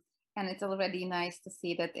much. And it's already nice to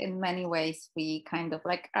see that in many ways we kind of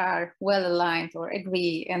like are well aligned or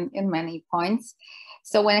agree in many points.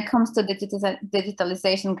 So when it comes to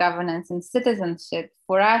digitalization, governance, and citizenship,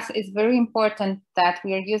 for us it's very important that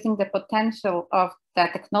we are using the potential of the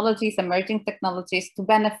technologies, emerging technologies, to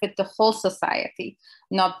benefit the whole society,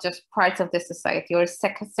 not just parts of the society or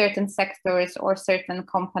certain sectors or certain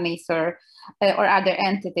companies or other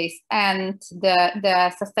entities, and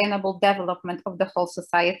the sustainable development of the whole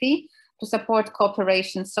society, to support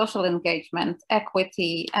cooperation, social engagement,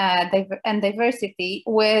 equity, and diversity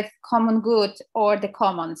with common good or the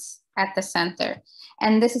commons at the center.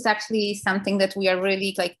 And this is actually something that we are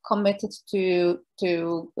really committed to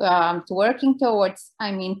working towards.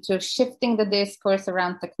 I mean, to shifting the discourse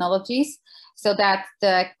around technologies so that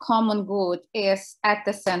the common good is at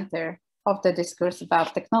the center of the discourse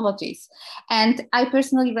about technologies. And I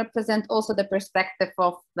personally represent also the perspective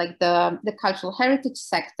of the cultural heritage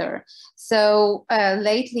sector. So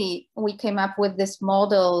lately we came up with this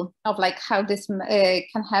model of how this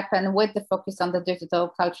can happen with the focus on the digital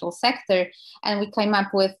cultural sector. And we came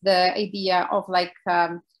up with the idea of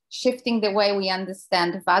shifting the way we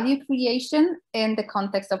understand value creation in the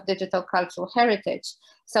context of digital cultural heritage,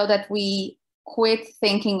 so that we quit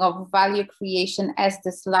thinking of value creation as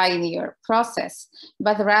this linear process,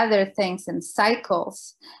 but rather things in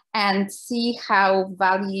cycles, and see how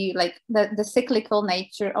value, the cyclical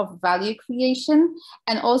nature of value creation,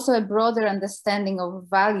 and also a broader understanding of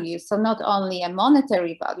value. So not only a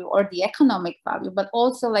monetary value or the economic value, but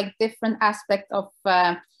also different aspects of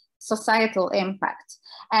societal impact,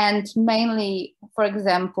 and mainly, for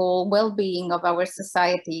example, well-being of our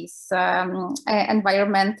societies,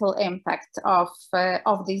 environmental impact of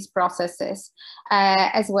these processes,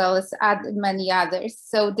 as well as many others.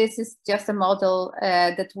 So this is just a model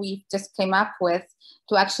that we just came up with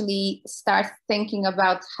to actually start thinking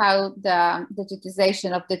about how the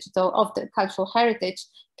digitization of the cultural heritage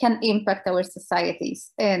can impact our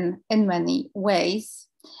societies in many ways.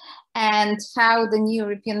 And how the new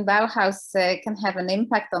European Bauhaus can have an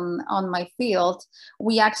impact on my field.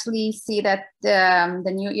 We actually see that the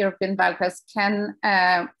new European Bauhaus can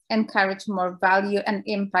encourage more value and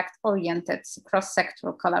impact-oriented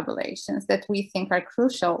cross-sectoral collaborations that we think are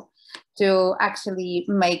crucial to actually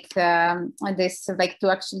make this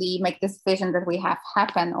vision that we have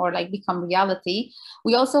happen or become reality.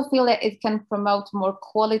 We also feel that it can promote more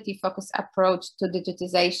quality-focused approach to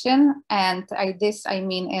digitization, and I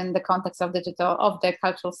mean in the context of the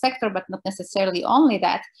cultural sector, but not necessarily only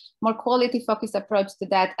that. More quality-focused approach to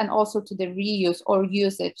that, and also to the reuse or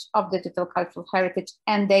usage of digital cultural heritage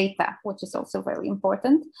and data, which is also very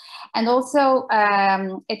important. And also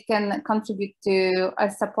it can contribute to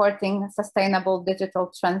supporting sustainable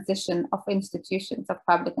digital transition of institutions, of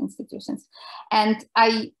public institutions. And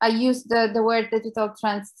I use the word digital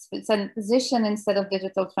transition instead of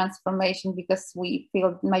digital transformation, because we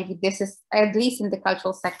feel maybe this is, at least in the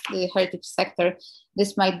cultural sector, the heritage sector,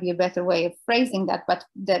 this might be a better way of phrasing that, but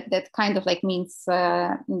that kind of means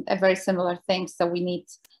a very similar thing. So we need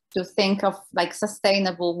to think of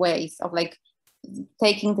sustainable ways of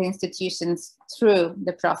taking the institutions through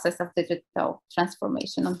the process of digital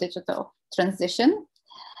transformation, of digital transition.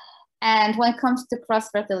 And when it comes to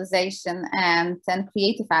cross-fertilization and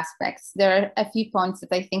creative aspects, there are a few points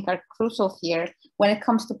that I think are crucial here. When it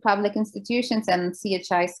comes to public institutions and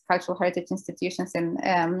CHI's cultural heritage institutions in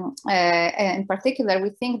particular, we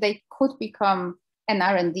think they could become an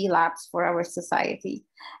R&D labs for our society.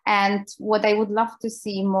 And what I would love to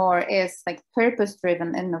see more is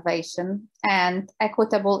purpose-driven innovation and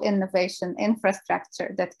equitable innovation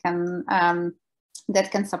infrastructure that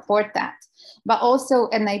can support that, but also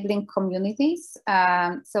enabling communities.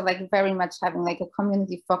 So very much having a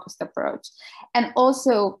community-focused approach, and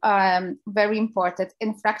also very important,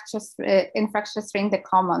 infrastructuring the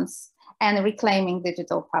commons and reclaiming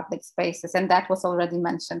digital public spaces. And that was already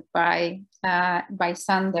mentioned by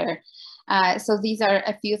Sander. So these are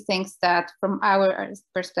a few things that from our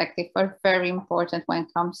perspective are very important when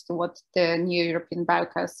it comes to what the new European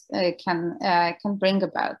Bauhaus can bring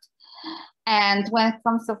about. And when it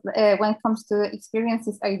comes to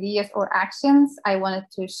experiences, ideas, or actions, I wanted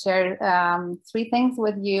to share 3 things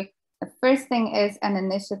with you. The first thing is an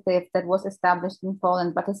initiative that was established in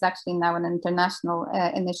Poland, but is actually now an international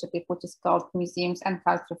initiative, which is called Museums and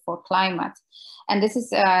Culture for Climate. And this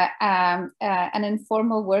is an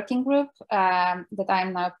informal working group that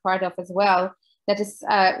I'm now part of as well, that is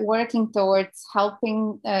working towards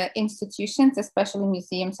helping institutions, especially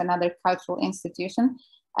museums and other cultural institutions,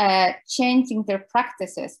 changing their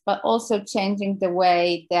practices, but also changing the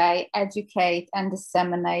way they educate and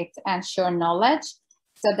disseminate and share knowledge,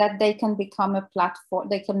 so that they can become a platform,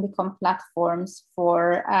 they can become platforms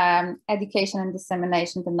for education and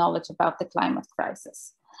dissemination of the knowledge about the climate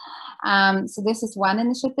crisis. So this is one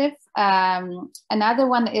initiative. Another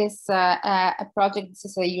one is a project. This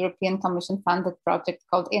is a European Commission funded project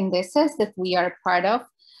called Indices that we are part of,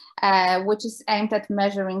 which is aimed at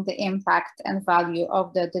measuring the impact and value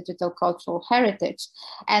of the digital cultural heritage.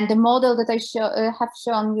 And the model that I have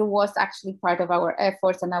shown you was actually part of our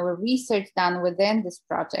efforts and our research done within this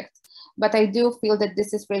project. But I do feel that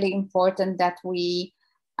this is really important that we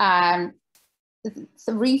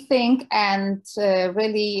rethink and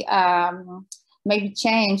really maybe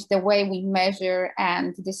change the way we measure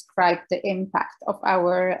and describe the impact of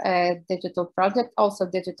our digital project, also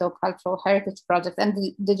digital cultural heritage project, and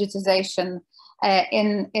the digitization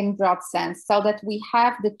in broad sense, so that we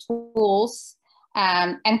have the tools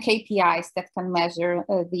and KPIs that can measure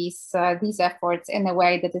these efforts in a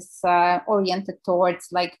way that is oriented towards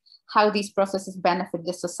like how these processes benefit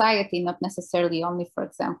the society, not necessarily only, for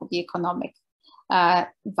example, the economic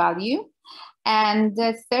value. And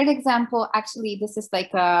the third example, actually, this is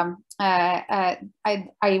like I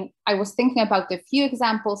was thinking about a few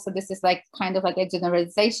examples, so this is like kind of like a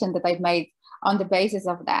generalization that I've made on the basis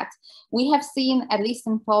of that. We have seen, at least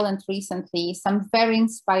in Poland recently, some very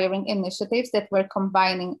inspiring initiatives that were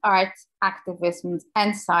combining art, activism,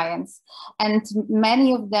 and science. And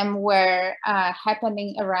many of them were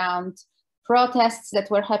happening around protests that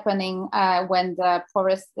were happening when the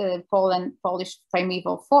Polish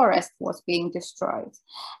primeval forest was being destroyed.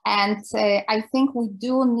 And I think we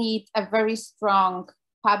do need a very strong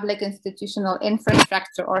public institutional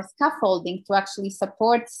infrastructure or scaffolding to actually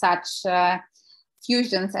support such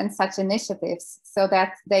fusions and such initiatives, so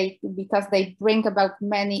that because they bring about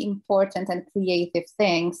many important and creative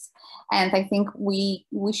things. And I think we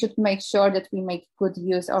should make sure that we make good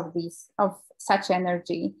use of such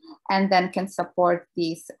energy, and then can support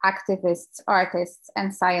these activists, artists,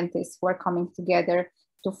 and scientists who are coming together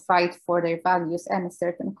to fight for their values and a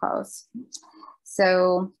certain cause.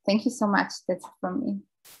 So thank you so much. That's from me.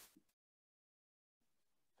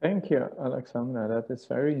 Thank you, Alexandra. That is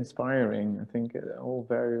very inspiring. I think all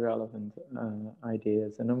very relevant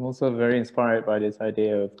ideas. And I'm also very inspired by this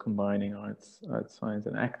idea of combining arts, science,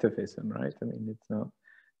 and activism, right? I mean, it's not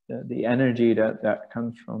the energy that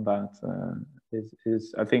comes from that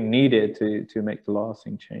is I think needed to make the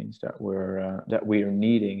lasting change that we are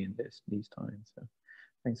needing in these times. So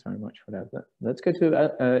thanks very much for that. Let's go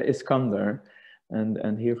to Iskander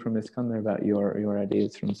and hear from Iskander about your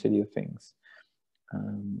ideas from City of Things.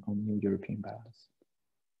 On new European Bauhaus.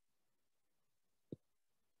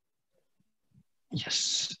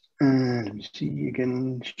 Yes, let me see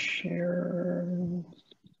again, share.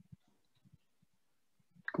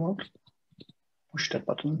 Come on, push that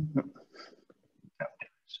button.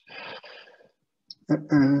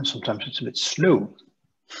 No. Sometimes it's a bit slow.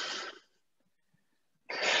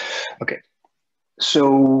 Okay, so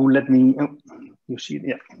let me, you see it,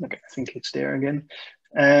 yeah, okay, I think it's there again.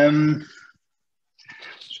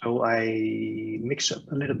 So I mix up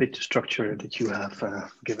a little bit the structure that you have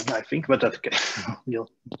given, I think, but that's okay.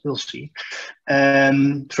 We'll see.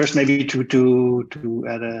 First, maybe to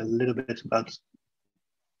add a little bit about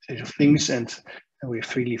City of Things, and we're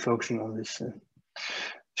freely focusing on this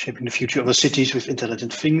shaping the future of the cities with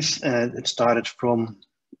intelligent things. It started from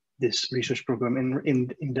this research program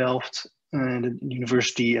in Delft, the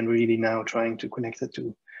university, and really now trying to connect it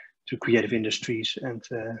to creative industries, and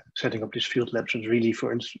setting up these field labs was really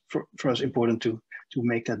for us important to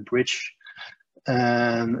make that bridge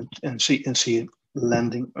and see it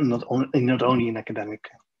landing not only in academic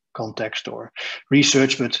context or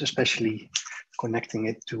research, but especially connecting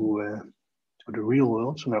it to the real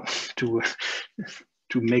world, so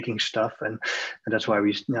to making stuff, and that's why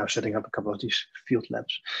we're now setting up a couple of these field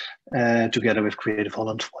labs together with Creative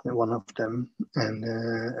Holland, one of them, and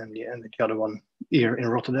the other one here in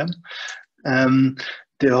Rotterdam.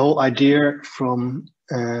 The whole idea from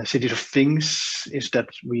Cities of Things is that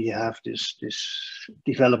we have this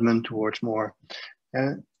development towards more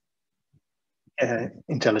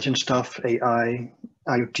intelligent stuff, AI,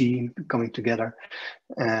 IoT coming together,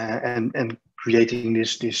 and creating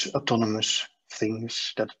this autonomous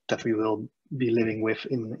things that we will be living with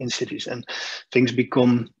in cities, and things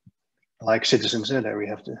become like citizens. There we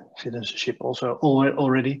have the citizenship also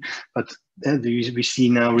already, but we see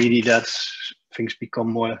now really that things become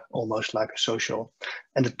more almost like social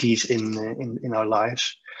entities in our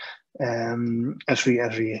lives, as we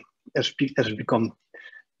become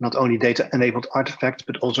not only data-enabled artifacts,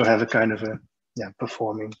 but also have a kind of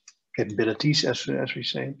performing capabilities, as we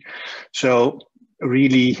say. So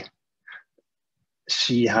really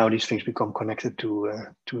see how these things become connected to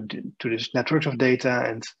these networks of data,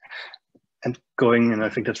 and going, and I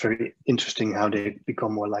think that's very interesting how they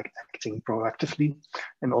become more like acting proactively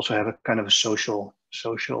and also have a kind of a social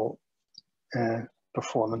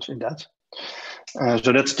performance in that.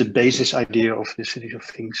 So that's the basis idea of the cities of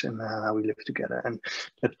things and how we live together, and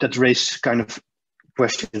that raises kind of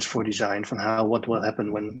questions for design from what will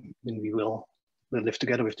happen when we will live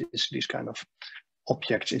together with these kind of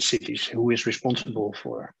objects in cities. Who is responsible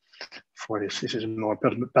for this? This is a more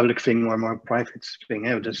public thing or a more private thing.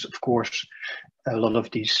 That's of course a lot of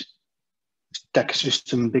these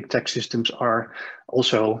big tech systems are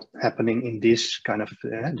also happening in this kind of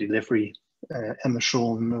delivery,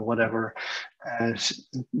 Amazon or whatever,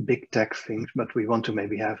 big tech things, but we want to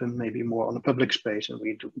maybe have them maybe more on a public space. And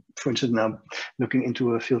we do, for instance, now looking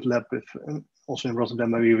into a field lab with also in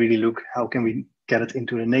Rotterdam, where we really look how can we get it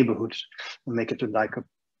into the neighborhoods and make it like a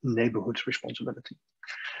neighborhood's responsibility.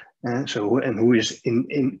 So, and who is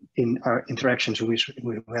in our interactions, who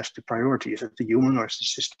has the priority? Is it the human, or is it the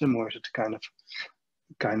system, or is it kind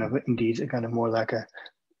of indeed a kind of more like a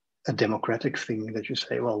democratic thing that you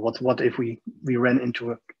say, well, what if we ran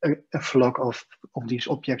into a flock of these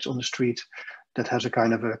objects on the street that has a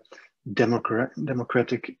kind of a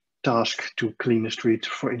democratic task to clean the street,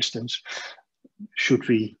 for instance? Should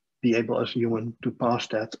we be able as human to pass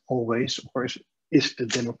that always, or is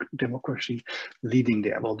the democracy leading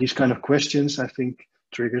there? Well, these kind of questions, I think,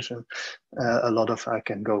 triggers a lot of, I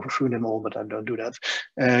can go through them all, but I don't do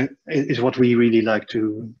that, is what we really like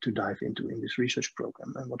to dive into in this research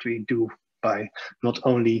program, and what we do by not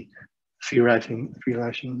only theorizing,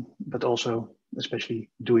 but also especially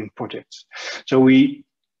doing projects. So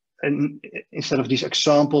and instead of these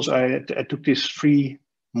examples, I took these 3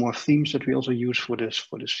 more themes that we also use for this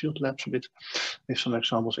field labs a bit, with some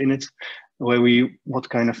examples in it, where what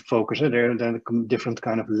kind of focus there are different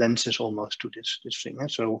kind of lenses almost to this thing.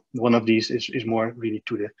 So one of these is more really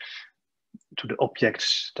to the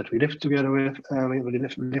objects that we live together with, we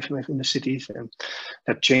live with in the cities, and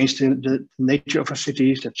that changed the nature of our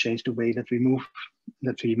cities, that changed the way that we move,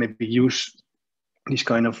 that we maybe use this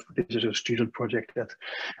is a student project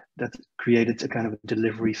that created a kind of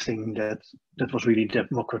delivery thing that was really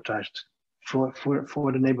democratized for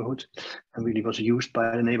the neighborhood, and really was used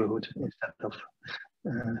by the neighborhood instead of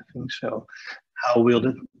things. So how will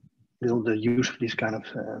the use of this kind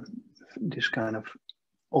of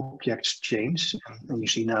objects change? And you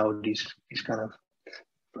see now these kind of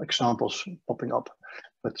examples popping up,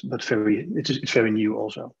 but it's very new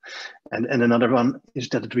also. And another one is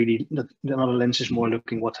that another lens is more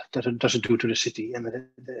looking what does it do to the city and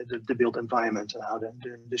the built environment, and how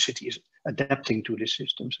the city is adapting to these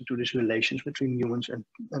systems and to these relations between humans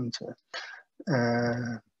and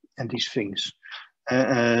these things.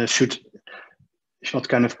 What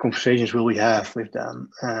kind of conversations will we have with them?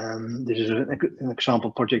 This is an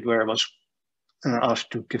example project where I was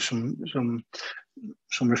asked to give some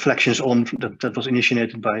reflections on that was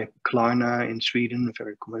initiated by Klarna in Sweden, a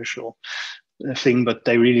very commercial thing, but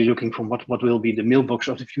they're really looking for what will be the mailbox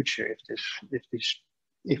of the future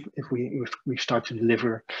if we start to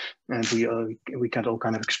deliver, and we get all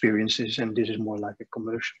kind of experiences, and this is more like a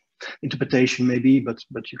commercial interpretation maybe, but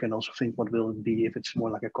you can also think what will it be if it's more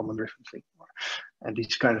like a common driven thing, and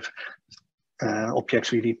these kind of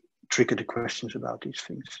objects really trigger the questions about these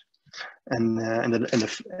things. And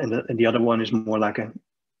the other one is more like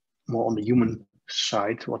more on the human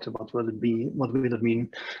side. What will it be? What will it mean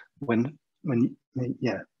when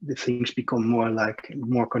the things become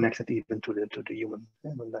more connected even to the human,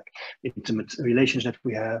 like intimate relations that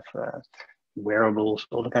we have, wearables,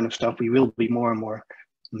 all the kind of stuff. We will be more and more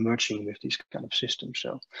merging with these kind of systems.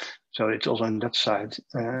 So it's also on that side,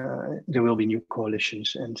 there will be new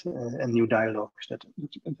coalitions and new dialogues that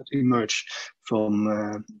emerge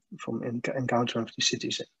from encountering these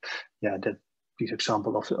cities. That these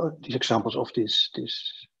examples of these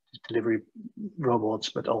delivery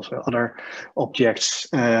robots, but also other objects,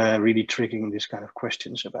 really triggering this kind of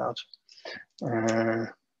questions about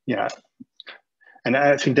And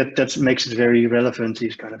I think that makes it very relevant,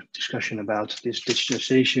 this kind of discussion about this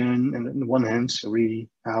digitalization. And on the one hand, so really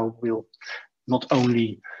how will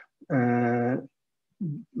we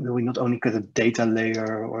not only get a data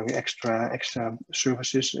layer or extra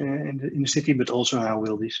services in the city, but also how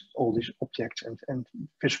will all these objects and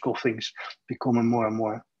physical things become more and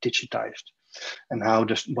more digitized. And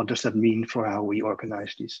what does that mean for how we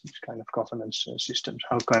organize these kind of governance systems?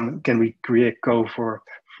 How can we go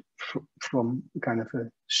from kind of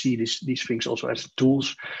see these things also as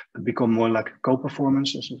tools that become more like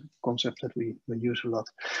co-performance, as a concept that we use a lot,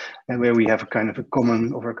 and where we have a kind of a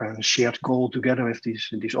common or a kind of shared goal together with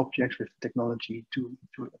these objects, with technology to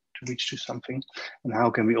reach to something. And how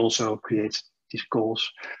can we also create these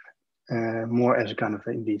goals more as a kind of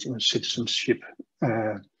indeed in a citizenship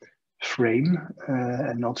frame,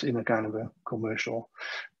 and not in a kind of a commercial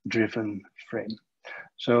driven frame.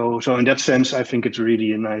 So in that sense, I think it's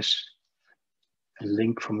really a nice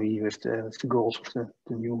link for me with the goals of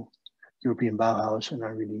the new European Bauhaus, and I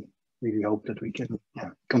really hope that we can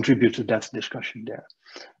contribute to that discussion there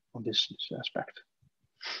on this aspect.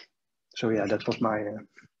 So yeah, that was my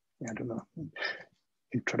I don't know,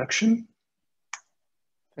 introduction.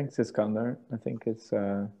 Thanks, Iskander. I think it's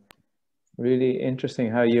really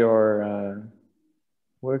interesting how you're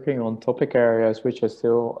working on topic areas which are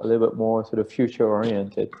still a little bit more sort of future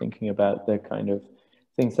oriented, thinking about the kind of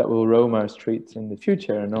things that will roam our streets in the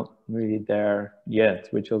future and not really there yet,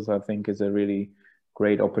 which also I think is a really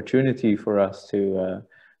great opportunity for us to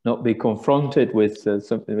not be confronted with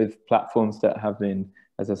with platforms that have been,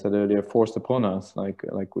 as I said earlier, forced upon us, like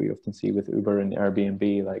we often see with Uber and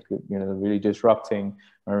Airbnb, like, you know, really disrupting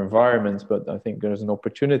our environments. But I think there's an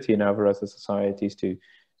opportunity now for us as societies to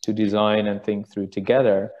design and think through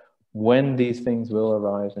together when these things will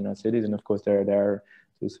arrive in our cities. And of course, they're there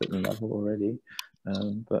to a certain level already.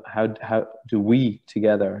 But how do we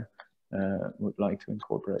together would like to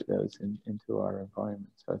incorporate those into our environment?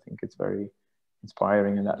 So I think it's very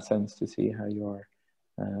inspiring in that sense to see how you're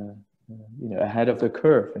you know, ahead of the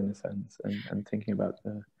curve in a sense, and thinking about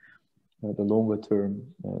the longer term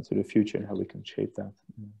sort of future and how we can shape that.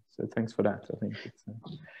 So thanks for that. I think it's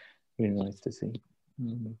really nice to see.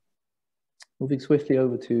 Moving swiftly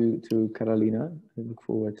over to Carolina. I look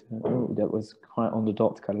forward to, oh, that was quite on the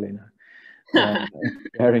dot, Carolina.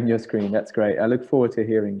 Sharing your screen, that's great. I look forward to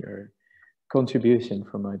hearing your contribution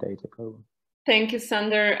from My Data Program. Thank you,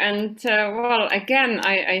 Sander. And well, again,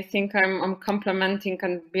 I think I'm complementing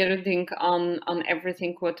and building on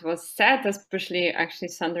everything what was said, especially actually,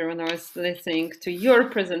 Sander, when I was listening to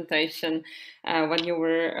your presentation, when you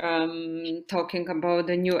were talking about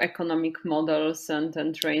the new economic models and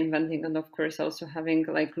reinventing, and of course also having,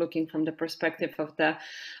 like, looking from the perspective of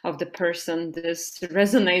the person. This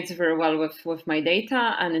resonates very well with my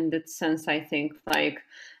data, and in that sense, I think, like,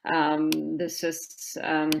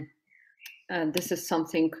 this is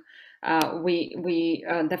something we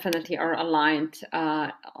definitely are aligned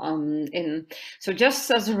in. So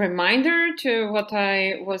just as a reminder to what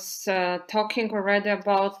I was talking already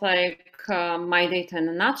about, like my data in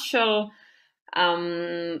a nutshell,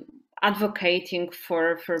 advocating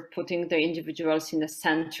for putting the individuals in the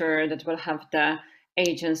center that will have the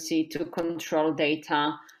agency to control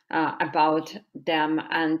data about them,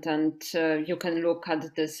 and you can look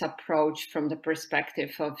at this approach from the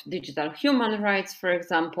perspective of digital human rights, for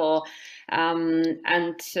example,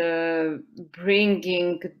 and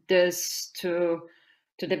bringing this to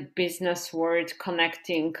the business world,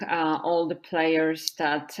 connecting all the players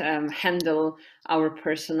that handle our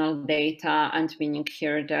personal data, and meaning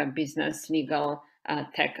here the business, legal,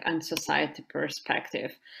 tech and society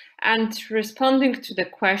perspective. And responding to the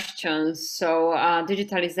questions, so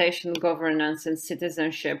digitalization, governance and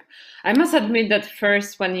citizenship. I must admit that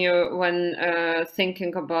first when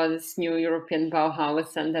thinking about this new European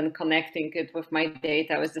Bauhaus and then connecting it with my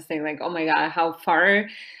data, I was just saying, like, oh my God, how far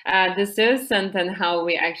this is, and then how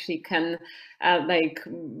we actually can like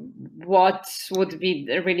what would be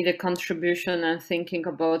really the contribution and thinking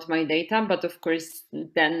about my data, but of course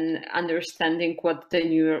then understanding what the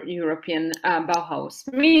new European Bauhaus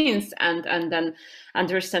means, and then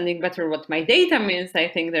understanding better what my data means. I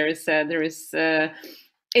think there is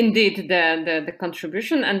indeed the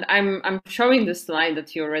contribution, and I'm showing the slide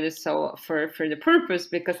that you already saw for the purpose,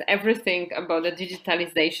 because everything about the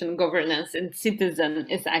digitalization, governance and citizen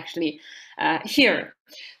is actually here.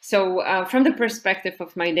 So from the perspective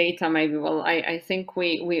of my data, maybe, well, I think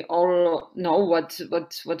we all know what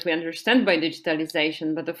we understand by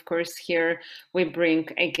digitalization, but of course here we bring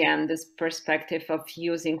again this perspective of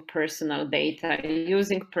using personal data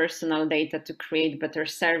to create better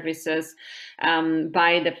services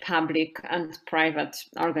by the public and private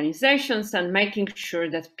organizations, and making sure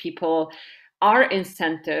that people are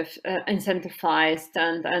incentivized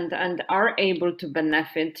and are able to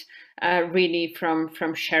benefit really from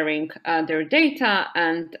sharing their data,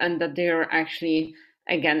 and that they are actually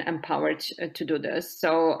again empowered to do this.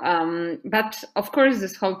 So but of course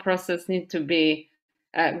this whole process needs to be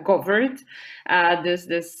governed.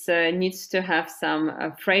 This needs to have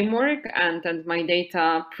some framework, and my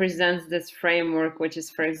data presents this framework, which is,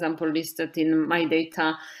 for example, listed in my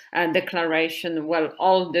data declaration. Well,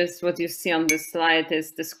 all this, what you see on the slide,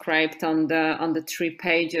 is described on the 3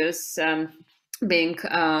 pages, being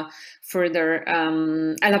further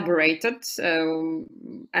elaborated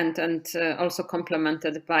and also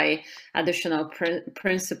complemented by additional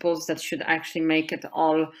principles that should actually make it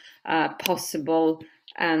all possible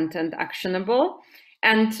and actionable.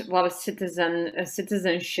 And well,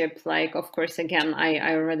 citizenship, like, of course, again,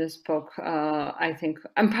 I already spoke, I think,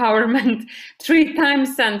 empowerment 3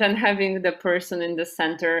 times, and having the person in the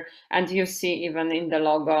center. And you see even in the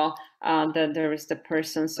logo that there is the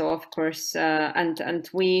person. So of course, and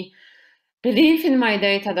we believe in my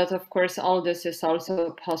data that, of course, all this is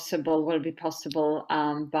also possible, will be possible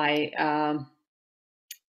by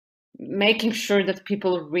making sure that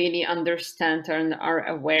people really understand and are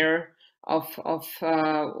aware of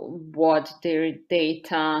what their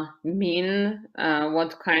data mean,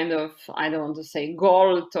 what kind of, I don't want to say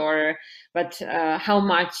gold, but how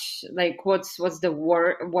much, like, what's the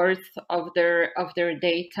worth of their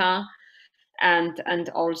data, and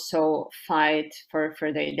also fight for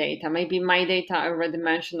their data. Maybe my data, I already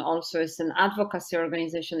mentioned, also is an advocacy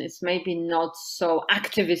organization. It's maybe not so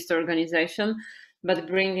activist organization, but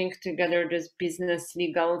bringing together this business,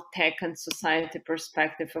 legal, tech, and society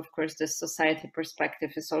perspective. Of course, the society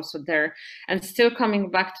perspective is also there. And still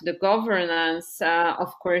coming back to the governance,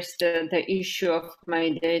 of course, the issue of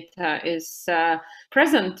my data is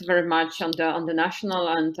present very much on the national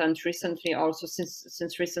and recently also,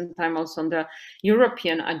 since recent time, also on the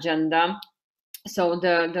European agenda. So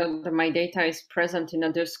the my data is present in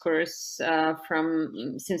a discourse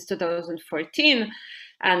since 2014,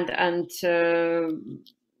 and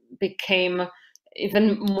became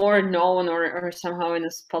even more known or somehow in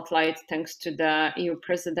a spotlight thanks to the EU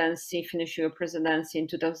presidency, Finnish EU presidency in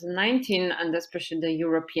 2019, and especially the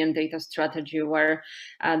European data strategy, where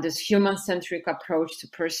this human-centric approach to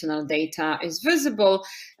personal data is visible,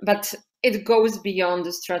 but it goes beyond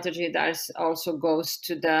the strategy. That also goes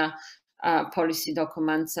to the policy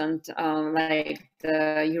documents and like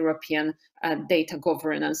the European Data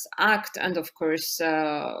Governance Act. And of course,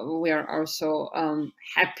 we are also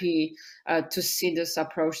happy to see this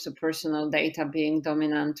approach to personal data being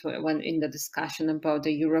dominant when in the discussion about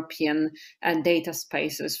the European data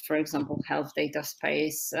spaces, for example, health data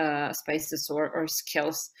spaces or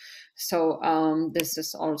skills. So this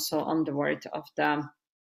is also on the word of the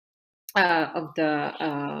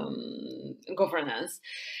governance.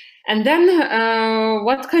 And then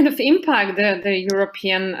what kind of impact the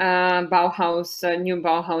European Bauhaus, new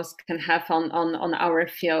Bauhaus, can have on our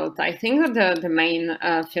field? I think that the main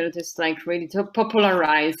field is like really to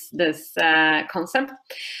popularize this concept,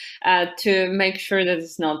 to make sure that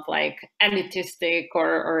it's not like elitistic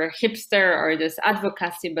or hipster or this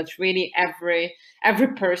advocacy, but really every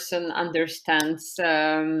person understands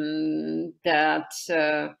that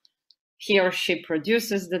he or she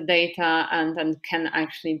produces the data and can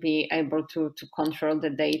actually be able to control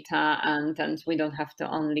the data, and we don't have to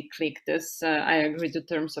only click this. I agree to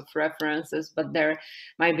terms of references, but there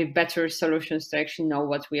might be better solutions to actually know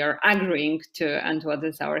what we are agreeing to and what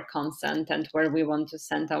is our consent and where we want to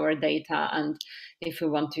send our data and if we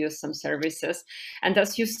want to use some services. And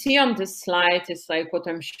as you see on this slide, it's like what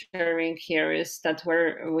I'm sharing here is that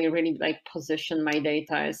where we really like position my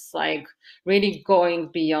data is like really going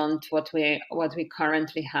beyond what we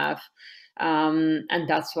currently have, and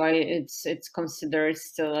that's why it's considered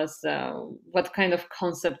still as what kind of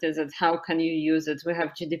concept is it? How can you use it? We have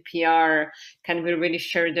GDPR. Can we really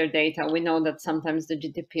share their data? We know that sometimes the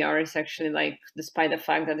GDPR is actually like, despite the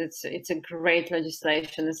fact that it's a great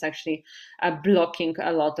legislation, it's actually blocking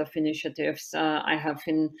a lot of initiatives. I have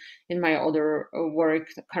in my other work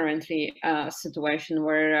currently a situation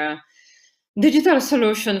where digital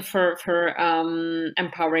solution for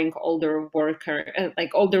empowering older workers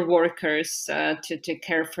to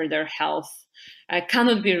care for their health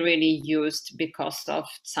cannot be really used because of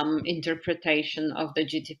some interpretation of the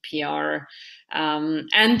GDPR,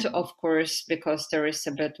 and of course because there is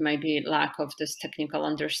a bit maybe lack of this technical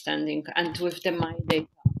understanding. And with the my data,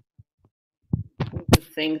 we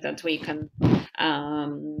think that we can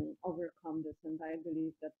overcome this, and I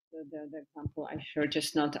believe that the example I shared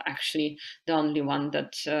is not actually the only one.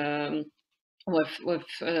 That with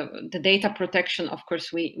the data protection, of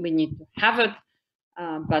course, we need to have it,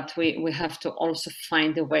 but we have to also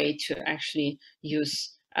find a way to actually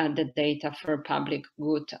use the data for public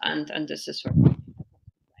good, and this is what.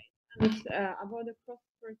 And about the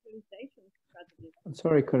cross-fertilization I'm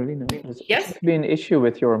sorry, Carolina. Yes? There's been an issue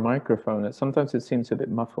with your microphone. Sometimes it seems a bit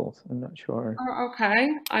muffled. I'm not sure. Oh, okay,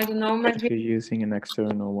 I don't know. Maybe if you're using an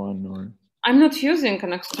external one or. I'm not using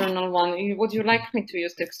an external one. Would you like me to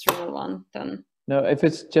use the external one then? No, if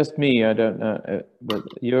it's just me, I don't know. But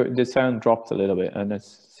the sound dropped a little bit, and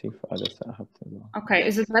let's see if others have to. Okay,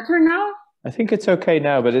 is it better now? I think it's okay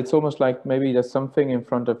now, but it's almost like maybe there's something in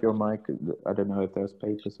front of your mic. I don't know if there's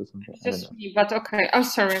papers or something. Just me, but okay. Oh,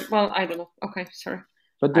 sorry. Well, I don't know. Okay, sorry.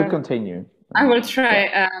 But do continue. I will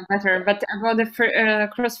try better. But about the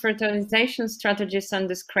cross-fertilization strategies and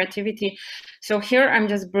this creativity. So here I'm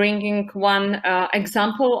just bringing one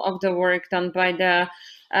example of the work done by the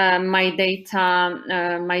my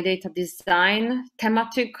data design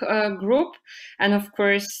thematic group, and of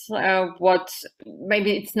course what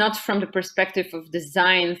maybe it's not from the perspective of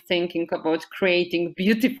design thinking about creating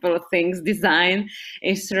beautiful things. Design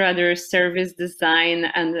is rather service design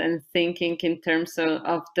and thinking in terms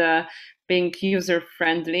of the being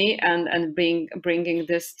user-friendly and bringing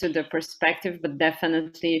this to the perspective, but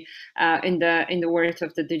definitely in the world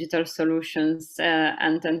of the digital solutions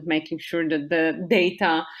and making sure that the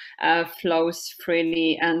data flows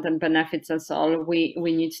freely and benefits us all. We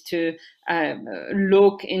need to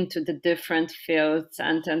look into the different fields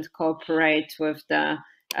and cooperate with the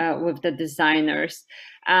designers.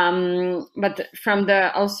 But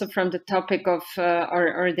also from the topic of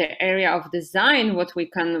or the area of design, what we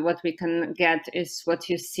can get is what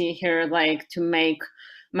you see here, like to make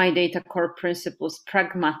my data core principles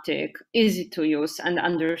pragmatic, easy to use, and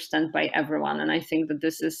understand by everyone. And I think that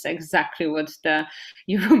this is exactly what the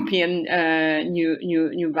European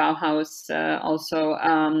new Bauhaus also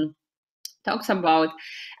talks about,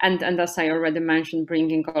 and as I already mentioned,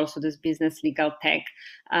 bringing also this business, legal, tech,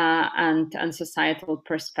 and societal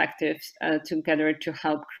perspectives together to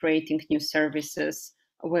help creating new services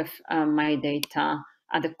with my data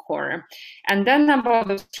at the core. And then about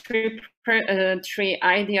those three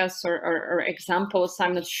ideas or examples,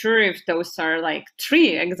 I'm not sure if those are like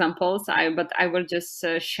 3 examples, but I will just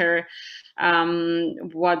share how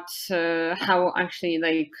actually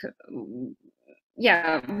like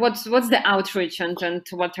what's the outreach and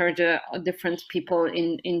what are the different people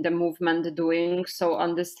in the movement doing. So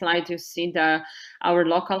on this slide you see our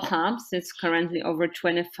local hubs. It's currently over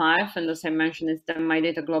 25, and as I mentioned, it's the My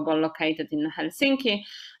Data Global located in Helsinki,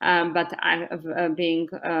 but being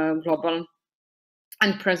global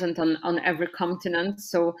and present on every continent.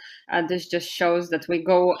 So this just shows that we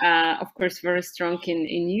go, of course, very strong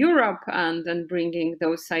in Europe and bringing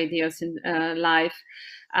those ideas in live,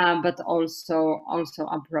 but also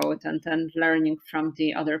abroad and learning from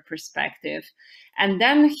the other perspective. And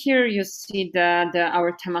then here you see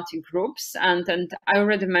our thematic groups, and I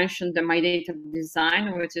already mentioned the My Data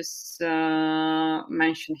Design, which is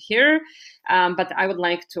mentioned here, but I would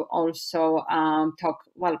like to also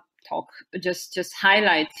just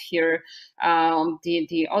highlight here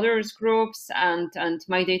the others groups and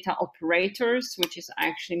My Data Operators, which is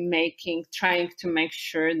actually trying to make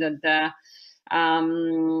sure that the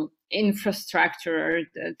infrastructure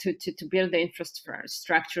to build the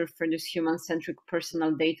infrastructure for this human-centric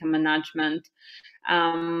personal data management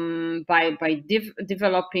by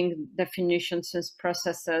developing definitions and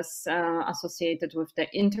processes associated with the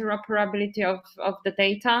interoperability of the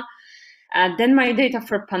data. Then My Data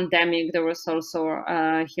for Pandemic. There was also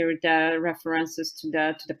here the references to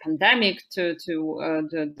the pandemic, to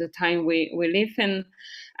the time we live in,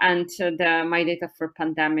 and the My Data for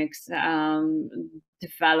Pandemics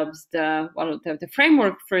develops the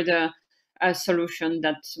framework for the solution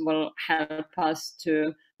that will help us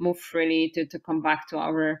to move freely to come back to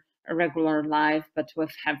our regular life, but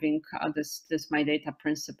with having this My Data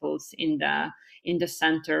principles in the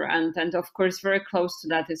center. And of course, very close to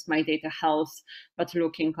that is My Data Health, but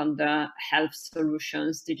looking on the health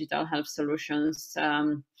solutions, digital health solutions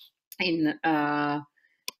in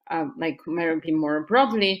like maybe more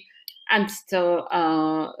broadly, and still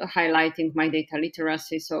highlighting My Data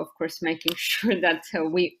Literacy. So of course, making sure that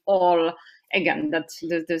we all, again, that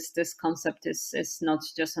this concept is not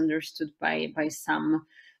just understood by some,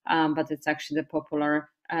 but it's actually the popular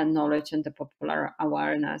knowledge and the popular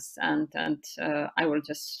awareness. And I will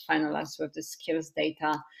just finalize with the skills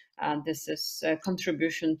data. This is a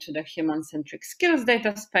contribution to the human-centric skills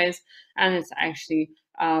data space, and it's actually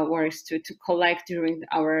works to collect during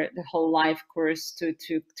the whole life course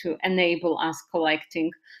to enable us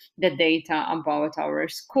collecting the data about our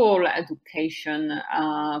school, education,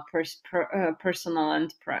 personal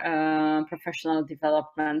and professional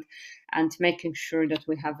development, and making sure that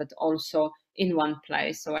we have it also in one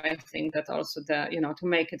place. So I think that also to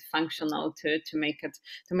make it functional, to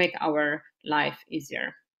make our life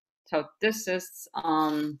easier. So this is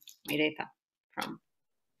my data from.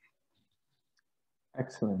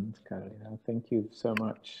 Excellent, Karolina. Thank you so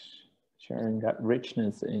much sharing that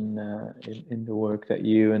richness in the work that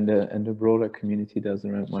you and the broader community does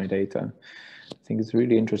around my data. I think it's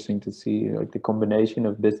really interesting to see like the combination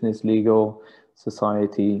of business, legal,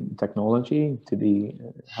 society, technology to be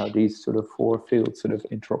how these sort of four fields sort of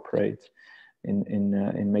interoperate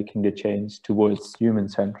in making the change towards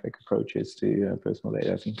human-centric approaches to personal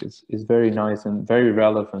data. I think is very nice and very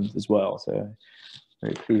relevant as well. So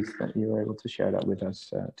very pleased that you were able to share that with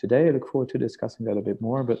us today. I look forward to discussing that a bit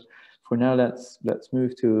more, but for now, let's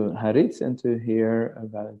move to Haritz and to hear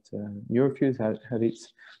about your views,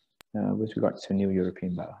 Haritz, with regards to new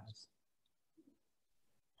European Bauhaus.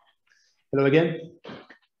 Hello again.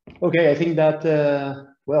 Okay, I think that,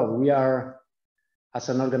 well, we are, as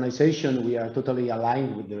an organization, we are totally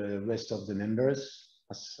aligned with the rest of the members,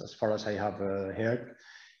 as far as I have heard.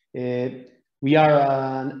 We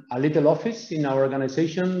are a little office in our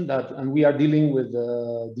organization and we are dealing with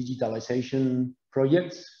digitalization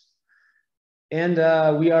projects. And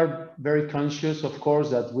we are very conscious, of course,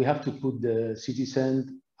 that we have to put the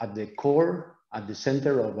citizen at the core, at the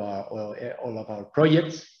center of all of our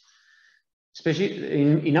projects.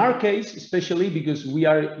 Especially in our case, especially because we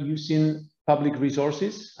are using public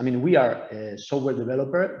resources. I mean, we are software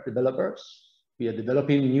developers. We are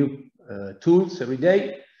developing new tools every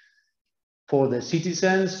day for the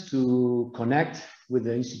citizens to connect with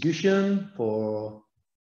the institution for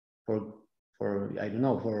I don't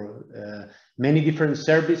know, for many different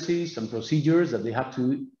services and procedures that they have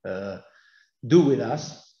to do with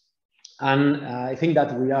us. And I think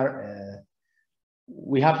that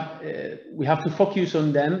we have to focus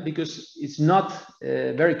on them because it's not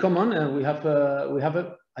very common, and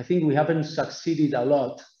I think we haven't succeeded a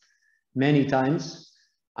lot many times.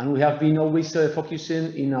 And we have been always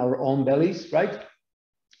focusing in our own bellies, right?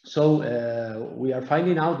 So we are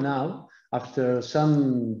finding out now, after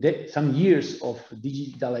some years of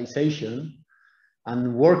digitalization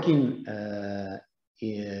and working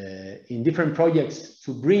in different projects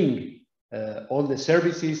to bring all the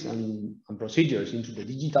services and procedures into the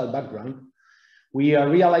digital background, we are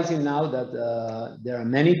realizing now that there are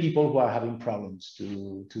many people who are having problems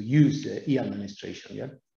to use the e-administration. Yeah.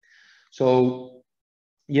 So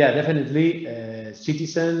yeah, definitely,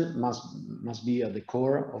 citizen must be at the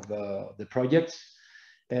core of the project.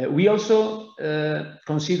 We also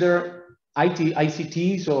consider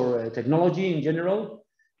ICTs or technology in general.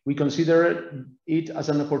 We consider it as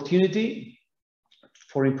an opportunity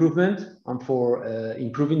for improvement and for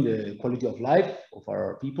improving the quality of life of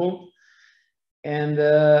our people. And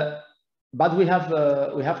but we have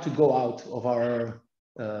to go out of our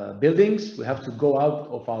buildings. We have to go out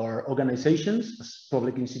of our organizations as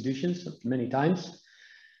public institutions many times,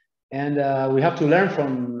 and we have to learn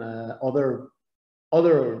from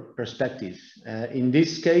other perspectives. In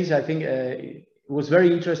this case, I think it was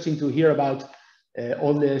very interesting to hear about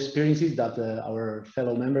all the experiences that our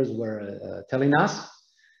fellow members were telling us.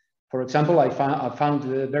 For example, I found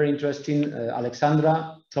very interesting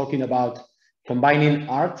Alexandra talking about combining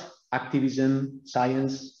art, activism,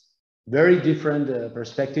 science, very different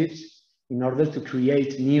perspectives in order to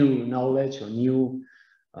create new knowledge or new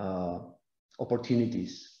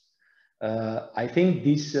opportunities. I think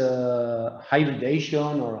this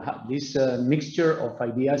hybridation or this mixture of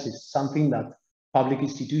ideas is something that public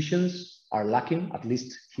institutions are lacking. At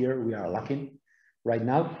least here we are lacking right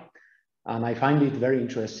now, and I find it very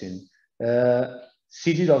interesting.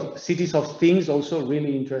 Cities of things also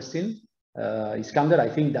really interesting. Iskander, I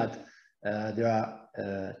think that there are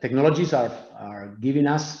technologies are giving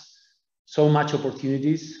us so much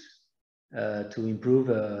opportunities to improve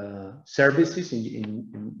services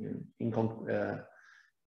in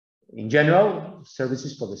general,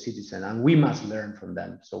 services for the citizen, and we must learn from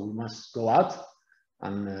them. So we must go out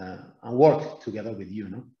and work together with you.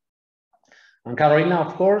 No? And Carolina,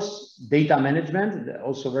 of course, data management,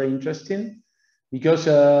 also very interesting, because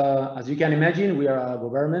as you can imagine, we are a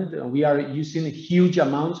government and we are using huge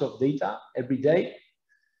amounts of data every day.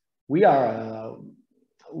 We have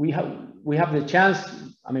the chance.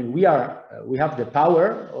 I mean, we have the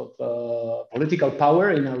power of political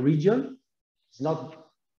power in our region. It's not a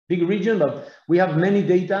big region, but we have many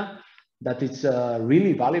data that it's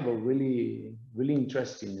really valuable, really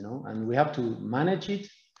interesting, you know, and we have to manage it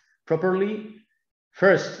properly.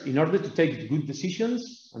 First, in order to take good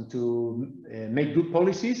decisions and to make good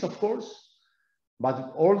policies, of course,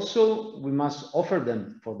 but also we must offer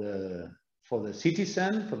them for the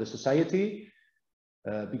citizen, for the society,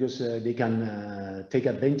 because they can take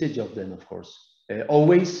advantage of them, of course.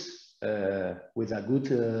 Always with a good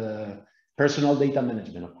personal data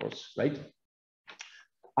management, of course, right?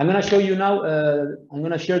 I'm going to show you now, I'm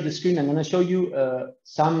going to share the screen. I'm going to show you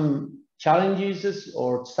some challenges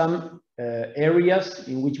or some areas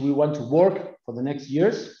in which we want to work for the next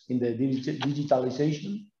years in the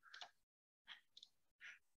digitalization.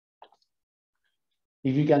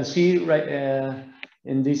 If you can see right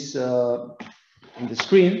in this in the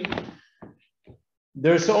screen,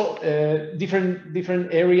 there's all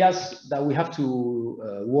different areas that we have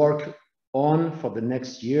to work on for the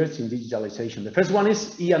next years in digitalization. The first one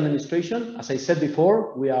is e-administration. As I said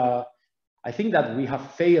before, I think that we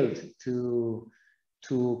have failed to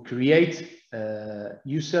create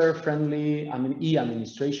user-friendly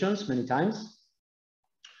e-administrations many times,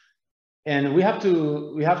 and we have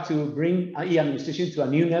to bring e-administration to a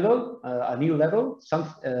new level,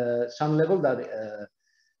 some level that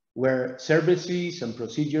where services and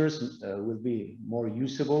procedures will be more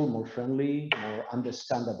usable, more friendly, more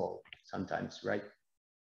understandable sometimes, right?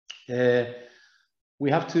 We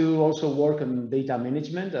have to also work on data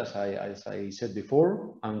management, as I said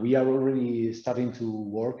before, and we are already starting to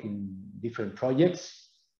work in different projects.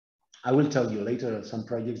 I will tell you later some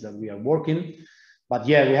projects that we are working, but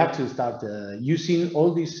yeah, we have to start using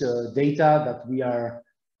all this data that we are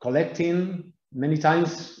collecting many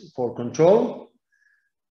times for control.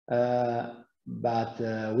 But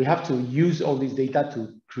we have to use all this data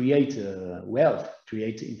to create wealth,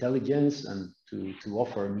 create intelligence, and to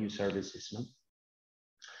offer new services. No?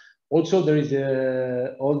 Also, there is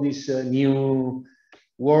all this new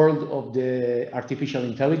world of the artificial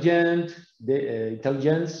intelligence, data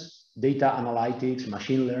analytics,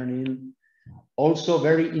 machine learning. Also,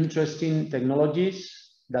 very interesting technologies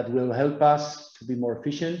that will help us to be more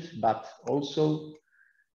efficient, but also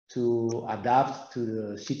to adapt to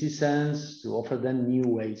the citizens, to offer them new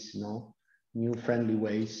ways, you know, new friendly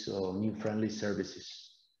ways or new friendly services.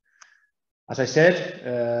 As I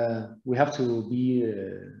said, we have to be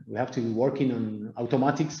working on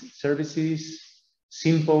automatic services,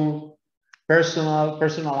 simple,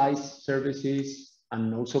 personalized services,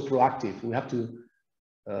 and also proactive. We have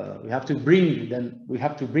to bring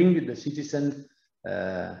the citizen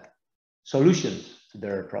solutions to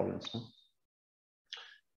their problems. No?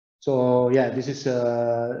 So yeah, this is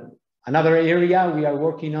another area we are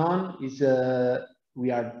working on. Is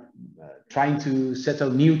we are trying to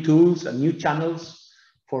settle new tools and new channels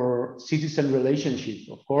for citizen relationships,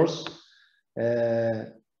 of course,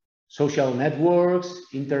 social networks,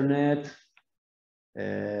 internet,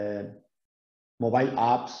 mobile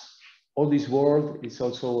apps. All this world is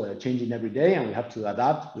also changing every day, and we have to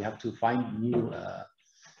adapt. We have to find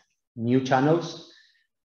new channels.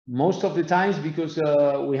 Most of the times, because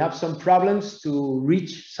we have some problems to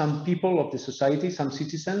reach some people of the society, some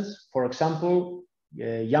citizens. For example,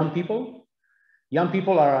 young people. Young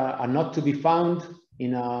people are not to be found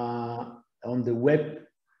on the web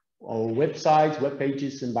or websites, web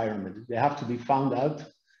pages environment. They have to be found out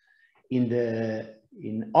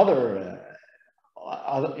in other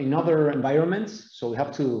environments. So we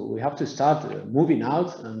have to start moving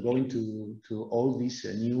out and going to all these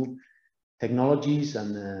new technologies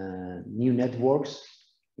and new networks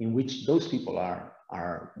in which those people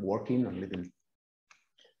are working and living.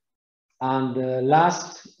 And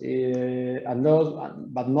last,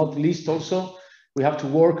 but not least, also, we have to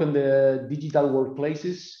work on the digital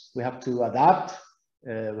workplaces. We have to adapt.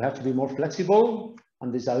 We have to be more flexible.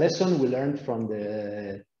 And there's a lesson we learned from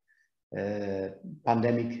the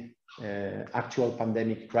actual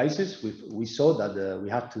pandemic crisis. We saw that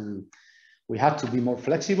we had to be more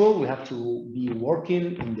flexible. We have to be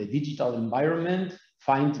working in the digital environment,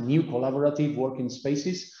 find new collaborative working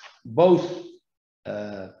spaces, both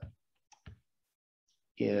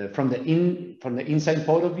from the inside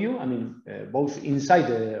point of view. I mean, both inside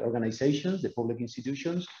the organizations, the public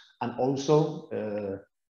institutions, and also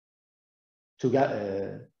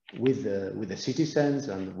with the citizens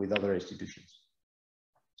and with other institutions.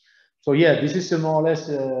 So yeah, this is more or less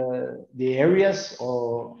the areas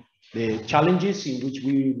or the challenges in which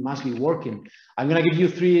we must be working. I'm going to give you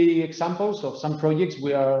 3 examples of some projects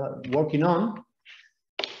we are working on.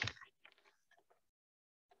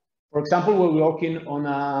 For example, we're working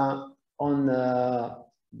on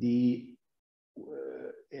the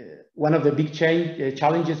one of the big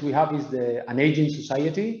challenges we have is an aging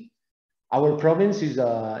society. Our province is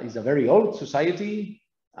a very old society,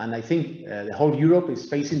 and I think the whole Europe is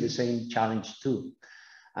facing the same challenge too.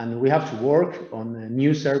 And we have to work on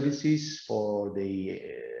new services for the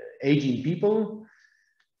aging people.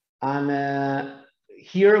 And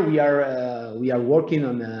here we are working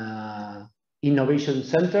on an innovation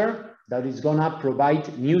center that is gonna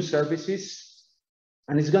provide new services,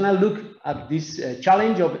 and it's gonna look at this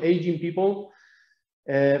challenge of aging people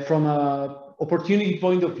from a opportunity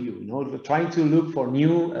point of view. You know, trying to look for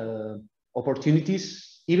new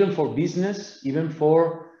opportunities, even for business, even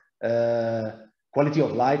for quality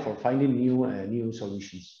of life, or finding new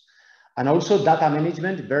solutions. And also data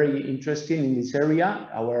management, very interesting in this area.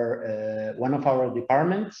 One of our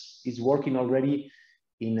departments is working already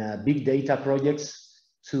in big data projects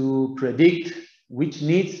to predict which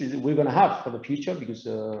needs we're going to have for the future, because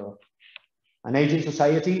an aging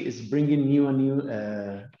society is bringing new and new,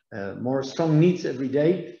 more strong needs every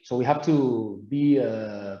day. So we have to be,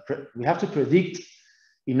 we have to predict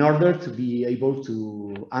in order to be able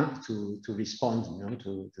to respond, you know,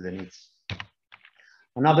 to the needs.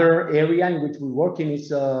 Another area in which we work in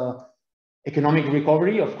is economic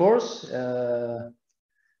recovery, of course.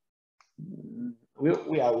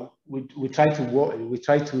 We try to work, we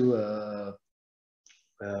try to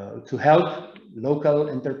help local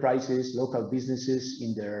enterprises, local businesses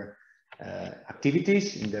in their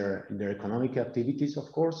activities, in their economic activities,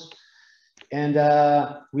 of course. And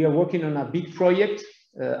we are working on a big project.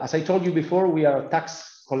 As I told you before, we are a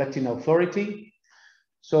tax collecting authority.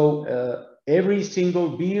 So every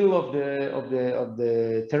single bill of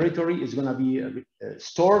the territory is going to be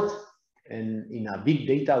stored in a big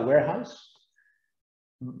data warehouse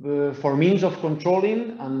for means of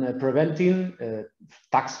controlling and preventing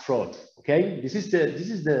tax fraud. Okay, this is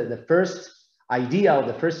the first idea, or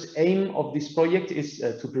the first aim of this project is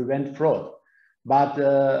to prevent fraud. But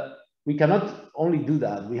we cannot only do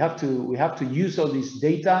that. We have to use all this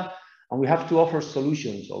data, and we have to offer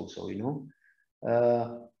solutions also. You know,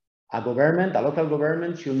 a local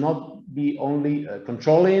government should not be only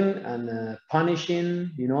controlling and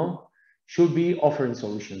punishing. You know, should be offering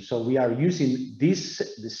solutions. So we are using the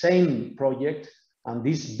same project and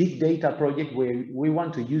this big data project, where we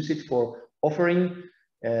want to use it for offering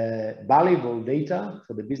valuable data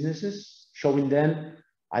for the businesses, showing them,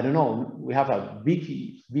 I don't know, we have a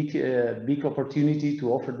big opportunity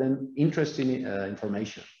to offer them interesting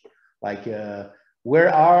information, like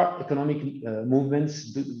where are economic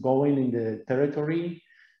movements going in the territory,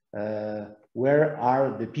 where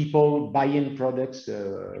are the people buying products,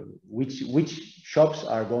 which shops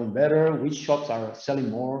are going better, which shops are selling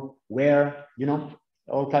more, where, you know,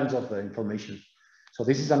 all kinds of information. So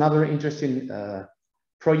this is another interesting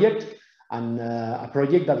project, and a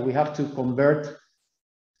project that we have to convert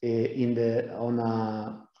on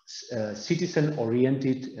a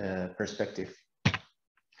citizen-oriented perspective.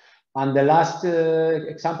 And the last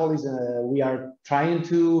example is we are trying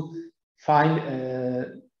to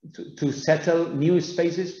find to settle new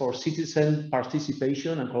spaces for citizen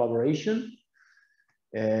participation and collaboration,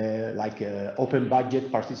 like open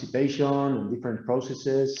budget participation and different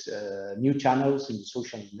processes, new channels in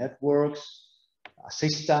social networks,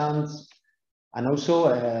 assistance. And also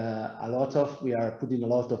we are putting a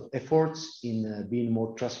lot of efforts in being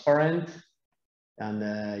more transparent and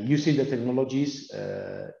using the technologies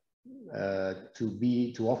to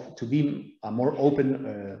be a more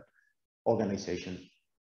open organization.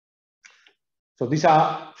 So these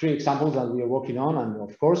are 3 examples that we are working on, and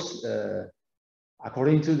of course,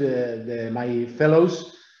 according to my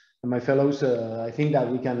fellows, I think that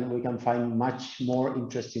we can find much more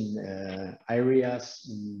interesting areas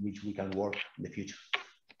in which we can work in the future.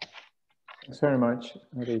 Thanks very much,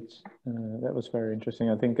 Arit. That was very interesting.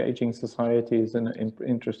 I think aging society is an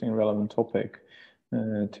interesting, relevant topic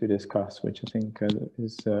to discuss, which I think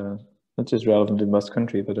is not just relevant in Basque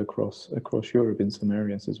Country, but across Europe in some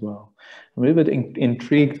areas as well. I'm a little bit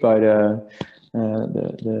intrigued by the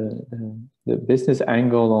business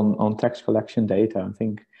angle on tax collection data. I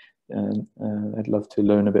think I'd love to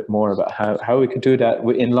learn a bit more about how we could do that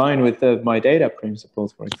in line with the My Data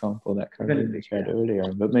principles, for example, that Caroline shared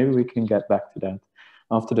earlier. But maybe we can get back to that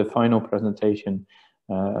after the final presentation.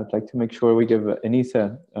 I'd like to make sure we give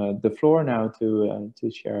Anissa the floor now to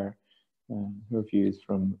share her views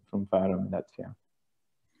from Farum and Latvia.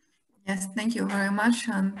 Yes, thank you very much,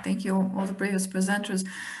 and thank you all the previous presenters.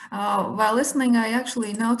 While listening, I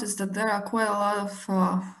actually noticed that there are quite a lot of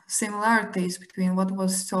similarities between what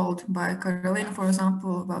was told by Caroline, for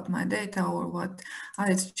example, about My Data, or what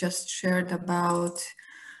Arit just shared about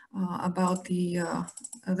about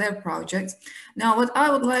their projects. Now, what I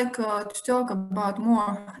would like to talk about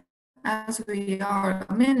more, as we are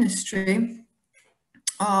a ministry,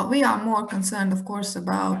 we are more concerned, of course,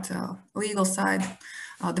 about legal side,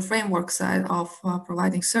 the framework side of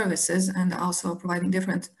providing services and also providing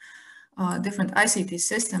different ICT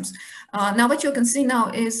systems. Now, what you can see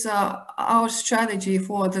now is our strategy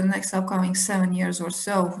for the next upcoming 7 years or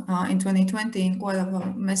so. In 2020, in quite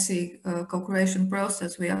a messy co-creation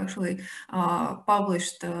process, we actually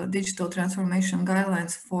published digital transformation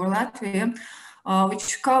guidelines for Latvia,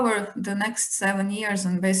 which cover the next 7 years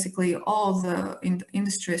and basically all the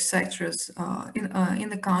industry sectors in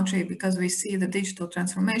the country, because we see the digital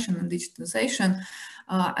transformation and digitalization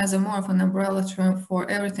as a more of an umbrella term for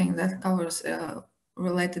everything that covers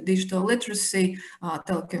related digital literacy,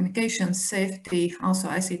 telecommunications, safety, also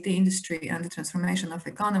ICT industry, and the transformation of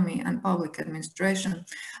economy and public administration.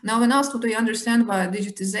 Now, when asked what we understand by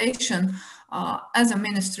digitization, as a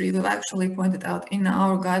ministry, we've actually pointed out in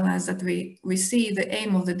our guidelines that we see the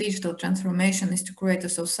aim of the digital transformation is to create a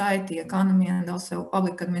society, economy, and also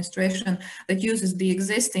public administration that uses the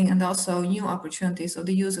existing and also new opportunities of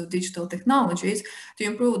the use of digital technologies to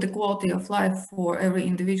improve the quality of life for every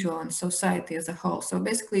individual and society as a whole. So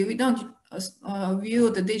basically, we don't view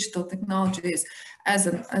the digital technologies as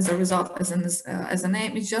a result, as an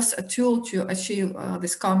aim. It's just a tool to achieve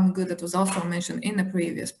this common good that was also mentioned in the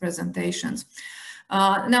previous presentations.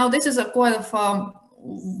 Now, this is a quite of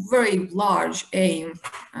very large aim,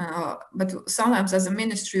 but sometimes as a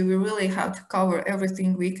ministry we really have to cover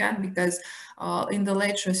everything we can, because in the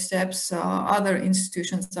later steps other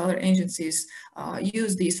institutions, other agencies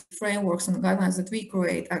use these frameworks and guidelines that we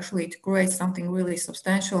create actually to create something really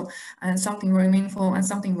substantial and something very meaningful and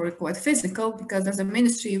something very quite physical, because as a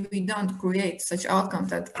ministry we don't create such outcomes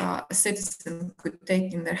that a citizen could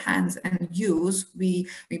take in their hands and use. We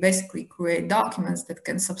basically create documents that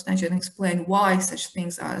can substantiate and explain why such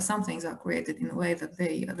things are, some things are created in the way that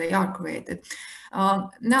they are created.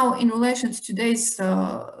 Now, in relation to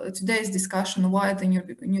today's discussion, why the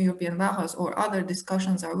new European Bauhaus or other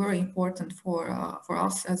discussions are very important for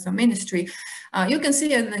us as a ministry, you can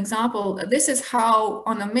see an example. This is how,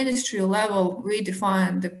 on a ministry level, we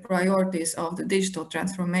define the priorities of the digital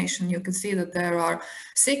transformation. You can see that there are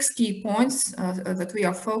 6 key points that we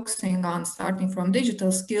are focusing on, starting from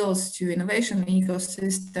digital skills to innovation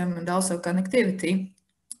ecosystem and also connectivity.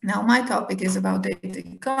 Now, my topic is about data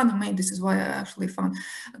economy. This is why I actually found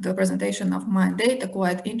the presentation of my data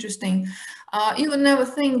quite interesting. You would never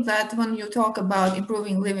think that when you talk about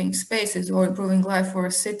improving living spaces or improving life for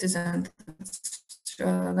a citizen,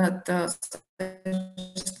 that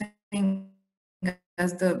thing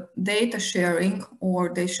as the data sharing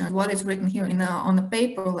or what is written here on a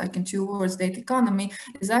paper, like in 2 words, data economy,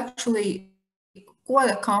 is actually quite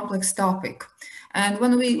a complex topic. And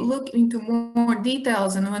when we look into more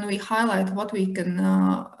details and when we highlight what we can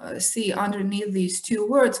see underneath these 2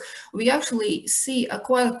 words, we actually see a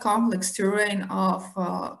quite complex terrain of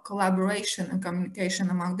collaboration and communication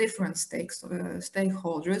among different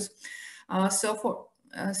stakeholders.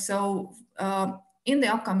 In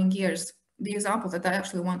the upcoming years, the example that I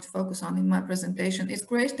actually want to focus on in my presentation is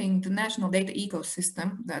creating the national data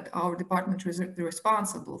ecosystem that our department is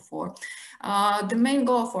responsible for. The main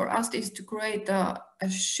goal for us is to create a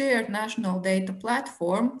shared national data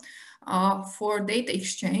platform for data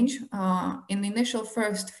exchange. In the initial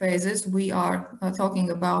first phases, we are talking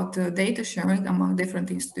about data sharing among different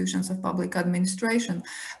institutions of public administration,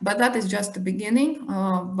 but that is just the beginning.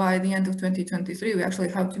 By the end of 2023, we actually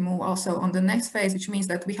have to move also on the next phase, which means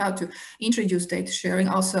that we have to introduce data sharing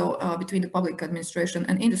also between the public administration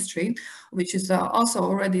and industry, which is also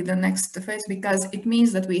already the next phase, because it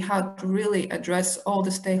means that we have to really address all the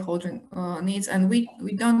stakeholder needs, and we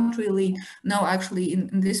don't really know actually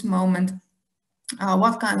in this moment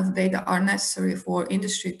what kind of data are necessary for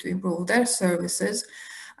industry to improve their services,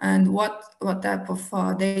 and what type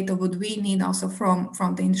of data would we need also from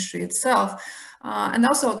the industry itself. And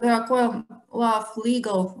also there are quite a lot of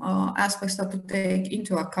legal aspects that to take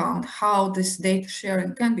into account, how this data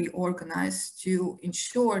sharing can be organized to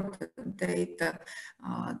ensure the data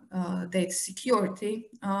security.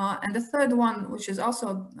 And the third one, which is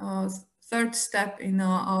also third step in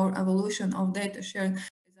our evolution of data sharing,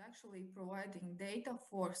 is actually actually providing data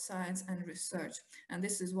for science and research. And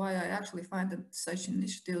this is why I actually find that such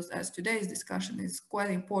initiatives as today's discussion is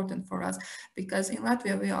quite important for us, because in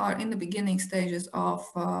Latvia we are in the beginning stages of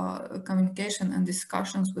communication and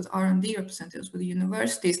discussions with R&D representatives, with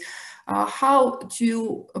universities, how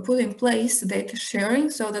to put in place data sharing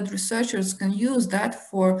so that researchers can use that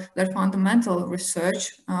for their fundamental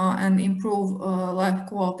research and improve life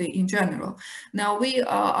quality in general. Now we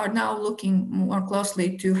are now looking more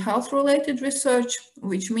closely to health-related research,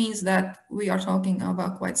 which means that we are talking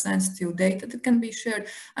about quite sensitive data that can be shared,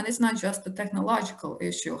 and it's not just a technological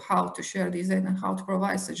issue how to share these data and how to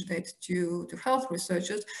provide such data to health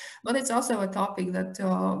researchers, but it's also a topic that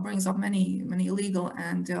brings up many legal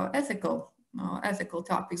and ethical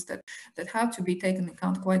topics that have to be taken into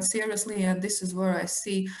account quite seriously. And this is where I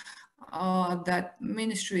see that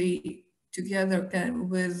ministry together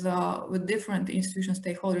with different institution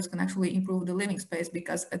stakeholders can actually improve the living space,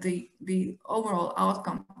 because the overall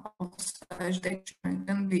outcome of such data sharing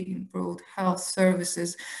can be improved health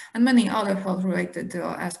services and many other health related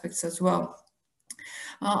aspects as well.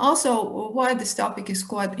 Also, why this topic is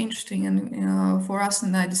quite interesting and for us,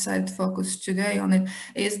 and I decided to focus today on it,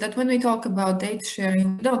 is that when we talk about data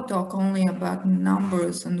sharing, we don't talk only about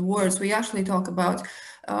numbers and words. We actually talk about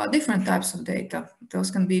different types of data.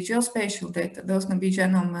 Those can be geospatial data, those can be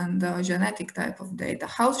genome and genetic type of data.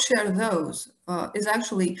 How to share those is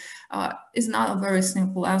actually is not a very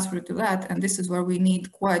simple answer to that, and this is where we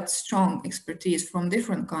need quite strong expertise from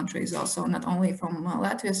different countries also, not only from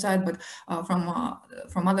Latvia side, but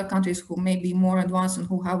from other countries who may be more advanced and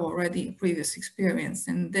who have already previous experience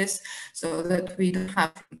in this, so that we don't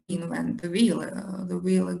have to invent the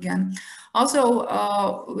wheel again.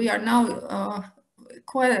 Also, we are now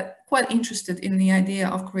quite interested in the idea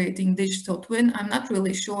of creating digital twin. I'm not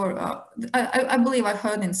really sure. I believe I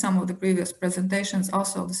heard in some of the previous presentations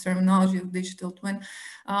also the terminology of digital twin.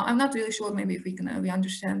 I'm not really sure. Maybe if we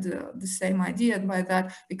understand the same idea by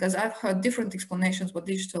that, because I've heard different explanations what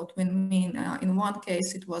digital twin mean. In one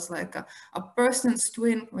case, it was like a person's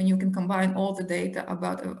twin. When you can combine all the data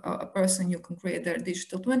about a person, you can create their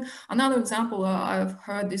digital twin. Another example I've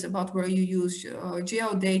heard is about where you use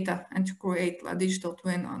geodata and to create a digital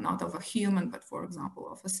twin, not of a human, but for example,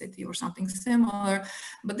 of a city or something similar.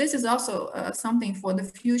 But this is also something for the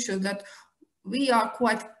future that we are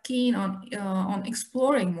quite keen on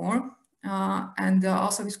exploring more and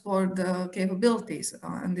also explore the capabilities.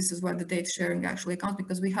 And this is where the data sharing actually comes,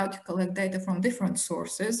 because we have to collect data from different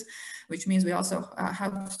sources, which means we also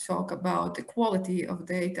have to talk about the quality of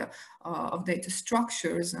data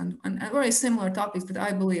structures and very similar topics that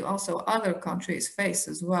I believe also other countries face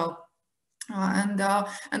as well.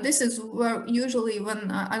 And this is where usually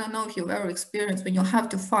when, I don't know if you've ever experienced, when you have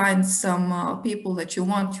to find some people that you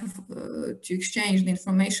want to exchange the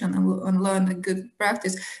information and learn a good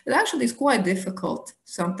practice, it actually is quite difficult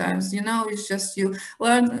sometimes. You know, it's just you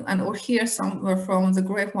learn or hear somewhere from the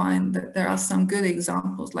grapevine that there are some good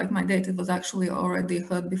examples, like my data was actually already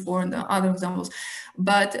heard before and the other examples.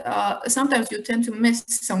 But sometimes you tend to miss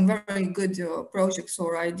some very good projects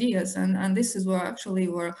or ideas, and this is where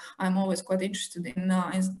I'm always quite interested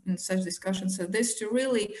in such discussions as this, to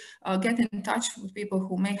really get in touch with people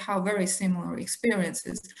who may have very similar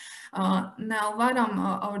experiences. Now, VADAM,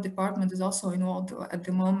 our department, is also involved at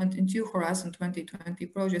the moment in 2 Horizon 2020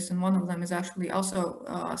 projects, and one of them is actually also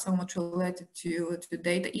somewhat related to the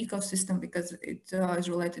data ecosystem, because it is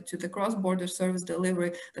related to the cross-border service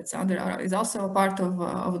delivery that's is also a part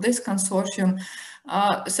of this consortium.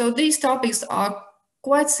 So these topics are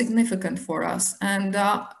quite significant for us, and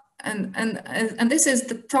this is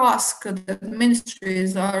the task that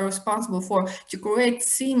ministries are responsible for, to create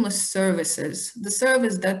seamless services, the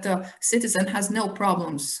service that the citizen has no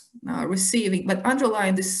problems receiving. But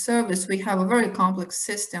underlying this service, we have a very complex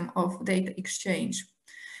system of data exchange.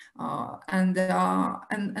 And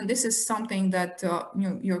this is something that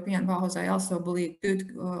European Bauhaus, I also believe,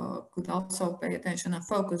 could also pay attention and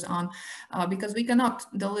focus on, because we cannot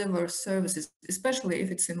deliver services, especially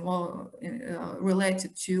if it's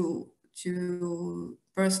related to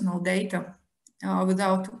personal data,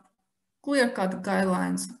 without clear-cut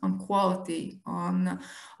guidelines on quality, on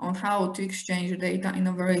how to exchange data in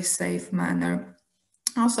a very safe manner.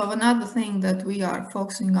 Also, another thing that we are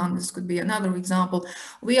focusing on, this could be another example,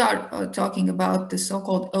 we are talking about the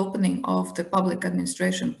so-called opening of the public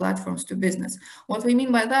administration platforms to business. What we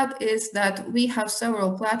mean by that is that we have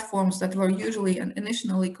several platforms that were usually and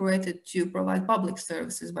initially created to provide public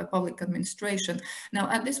services by public administration. Now,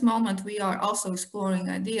 at this moment, we are also exploring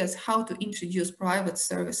ideas how to introduce private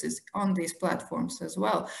services on these platforms as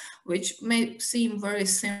well, which may seem very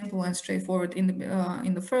simple and straightforward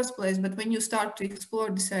in the first place, but when you start to explore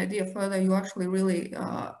this idea further, you actually really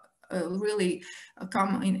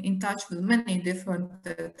come in touch with many different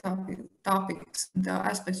topics and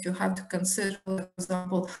aspects you have to consider. For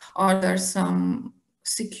example, are there some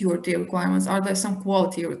security requirements? Are there some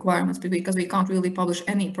quality requirements? Because we can't really publish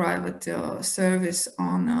any private service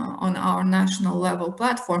on our national level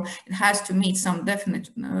platform. It has to meet some definite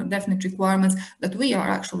requirements that we are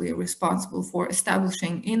actually responsible for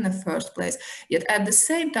establishing in the first place. Yet at the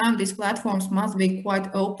same time, these platforms must be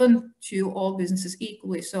quite open to all businesses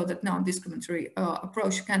equally, so that non-discriminatory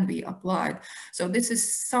approach can be applied. So this is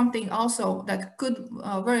something also that could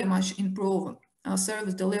very much improve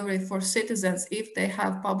service delivery for citizens if they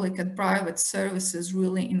have public and private services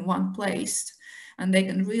really in one place, and they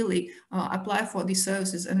can really apply for these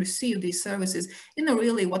services and receive these services in a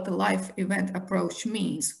really what the life event approach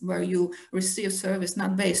means, where you receive service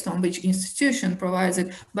not based on which institution provides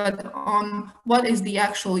it, but on what is the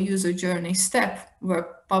actual user journey step,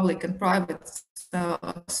 where public and private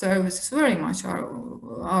services very much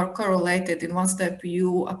are correlated. In one step,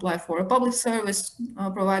 you apply for a public service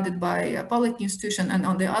provided by a public institution, and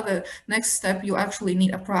on the other next step, you actually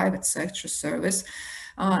need a private sector service.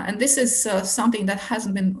 And this is something that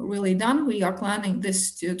hasn't been really done. We are planning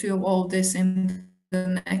this to evolve this in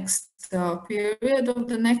the next period of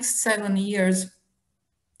the next 7 years.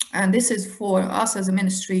 And this is for us as a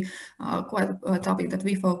ministry quite a topic that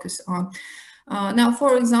we focus on. Now,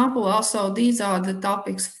 for example, also these are the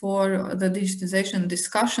topics for the digitization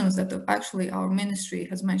discussions that actually our ministry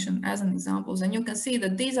has mentioned as an examples. And you can see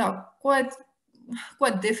that these are quite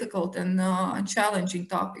difficult and challenging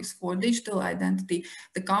topics for digital identity,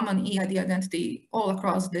 the common eID identity all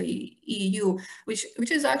across the EU, which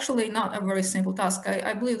is actually not a very simple task.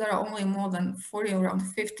 I believe there are only more than 40, around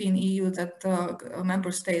 15 EU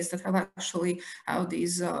member states that have actually have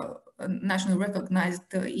these nationally recognized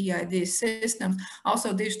eID systems.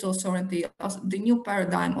 Also digital sovereignty, also the new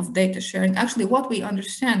paradigm of data sharing. Actually, what we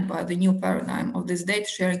understand by the new paradigm of this data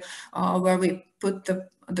sharing, where we put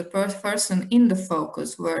the person in the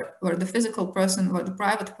focus, where the physical person, where the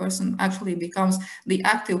private person actually becomes the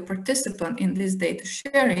active participant in this data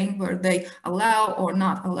sharing, where they allow or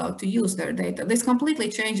not allowed to use their data. This completely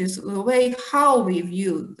changes the way how we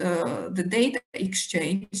view the data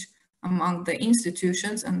exchange among the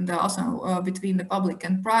institutions, and also between the public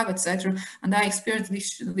and private sector. And I experienced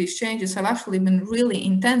these changes have actually been really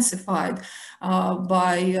intensified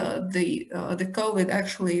by the COVID,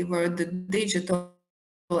 actually, where the digital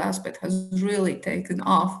aspect has really taken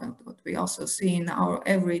off, and what we also see in our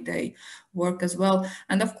everyday work as well.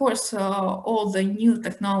 And of course, all the new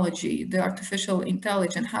technology, the artificial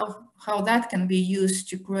intelligence, how that can be used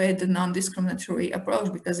to create a non-discriminatory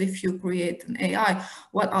approach. Because if you create an AI,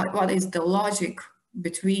 what is the logic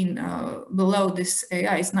between below this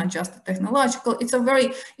AI? It's not just a technological, it's a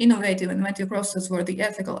very innovative and inventive process where the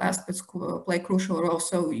ethical aspects play a crucial role.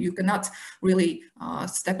 So you cannot really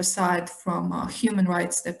step aside from human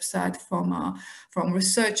rights, step aside from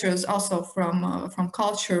researchers, also from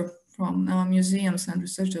culture, from museums and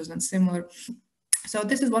researchers and similar. So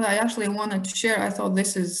this is what I actually wanted to share. I thought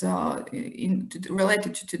this is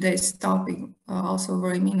related to today's topic, also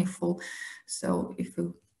very meaningful. So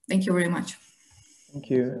thank you very much. Thank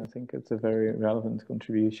you. I think it's a very relevant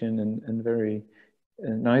contribution and very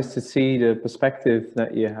nice to see the perspective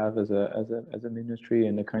that you have as a ministry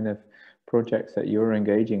and the kind of projects that you're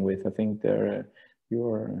engaging with. I think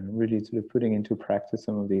you're really sort of putting into practice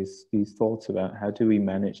some of these thoughts about how do we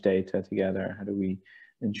manage data together, how do we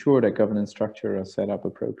ensure that governance structure are set up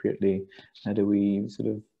appropriately, how do we sort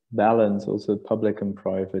of balance also public and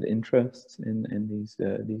private interests in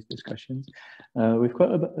these discussions. We've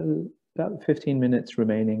got about 15 minutes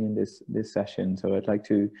remaining in this session, so I'd like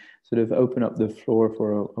to sort of open up the floor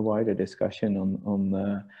for a wider discussion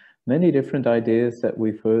on many different ideas that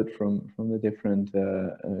we've heard from the different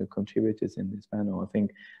contributors in this panel. I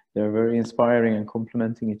think they're very inspiring and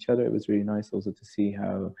complementing each other. It was really nice also to see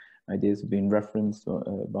how ideas have been referenced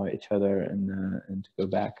by each other, and to go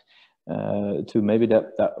back to maybe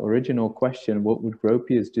that original question, what would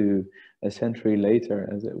Gropius do a century later,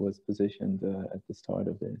 as it was positioned at the start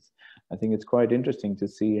of this? I think it's quite interesting to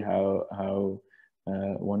see how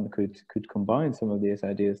one could combine some of these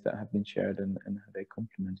ideas that have been shared and how they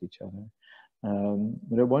complement each other.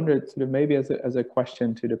 But I wondered, sort of maybe as a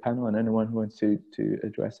question to the panel, and anyone who wants to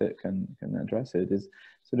address it can address it, is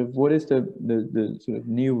sort of what is the sort of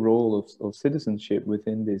new role of citizenship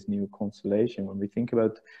within this new constellation? When we think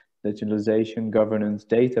about digitalization, governance,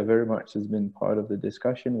 data very much has been part of the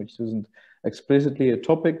discussion, which isn't explicitly a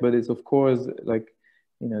topic, but it's of course like,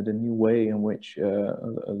 you know, the new way in which a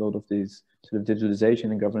lot of these sort of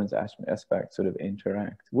digitalization and governance aspects sort of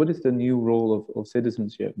interact. What is the new role of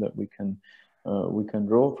citizenship that we can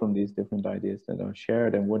draw from these different ideas that are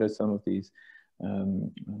shared, and what are some of these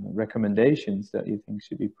recommendations that you think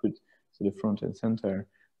should be put sort of front and center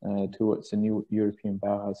towards the new European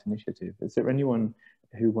Bauhaus initiative? Is there anyone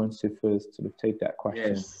who wants to first sort of take that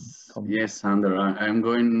question? Yes, Sander, I'm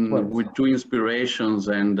going with two inspirations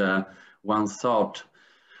and one thought.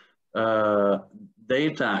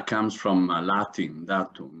 Data comes from Latin,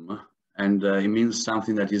 datum, and it means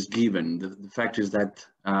something that is given. The fact is that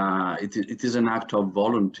it is an act of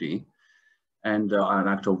volunty and an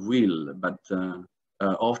act of will, but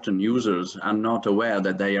often users are not aware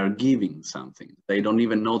that they are giving something. They don't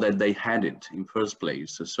even know that they had it in first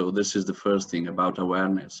place. So this is the first thing about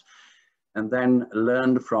awareness. And then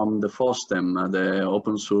learned from the FOSDEM, the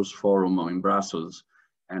open source forum in Brussels,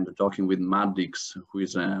 and talking with Maddix, who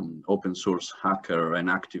is an open source hacker and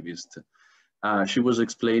activist. She was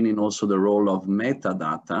explaining also the role of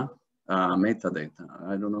metadata. I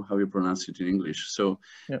don't know how you pronounce it in English. So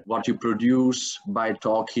what you produce by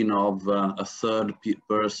talking of a third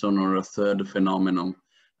person or a third phenomenon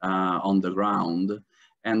on the ground.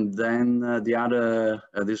 And then the other,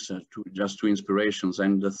 these are just two inspirations.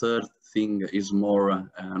 And the third thing is more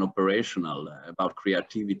an operational, about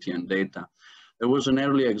creativity and data. There was an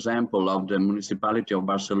early example of the municipality of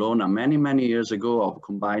Barcelona many years ago of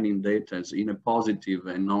combining data in a positive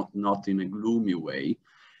and not in a gloomy way.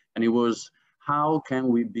 And it was, how can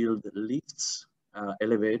we build lifts,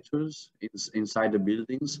 elevators inside the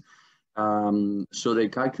buildings? So they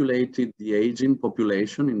calculated the aging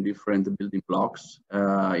population in different building blocks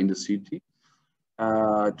in the city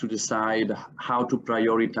to decide how to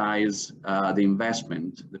prioritize the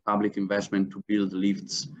investment, the public investment to build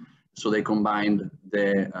lifts. So they combined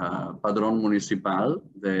the Padrón Municipal,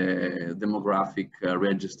 the demographic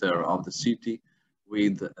register of the city,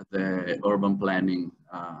 with the urban planning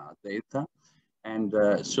data. And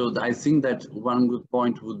so I think that one good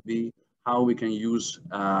point would be how we can use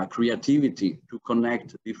creativity to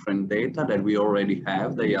connect different data that we already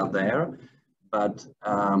have. They are there, but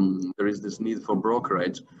there is this need for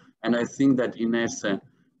brokerage. And I think that Ines,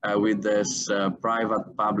 with this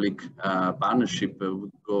private-public partnership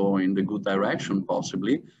would go in the good direction,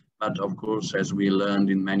 possibly. But of course, as we learned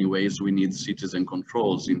in many ways, we need citizen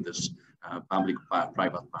controls in this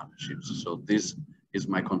public-private partnerships. So this is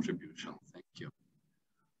my contribution. Thank you.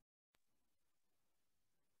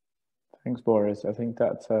 Thanks, Boris. I think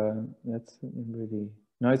that's a really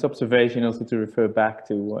nice observation, also to refer back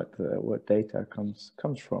to what data comes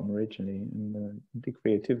from originally, and the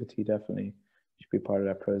creativity definitely should be part of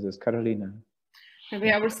that process. Carolina.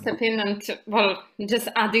 Maybe I will step in and, well, just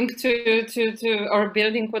adding to or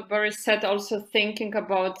building what Boris said, also thinking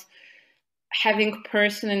about having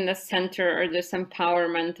person in the center, or this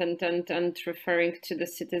empowerment, and referring to the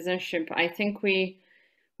citizenship. I think we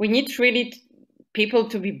need really people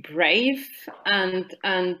to be brave and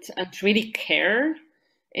really care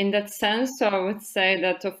in that sense. So I would say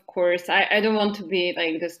that, of course, I don't want to be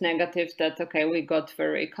like this negative that, okay, we got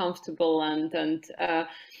very comfortable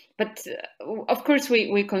but of course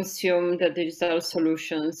we consume the digital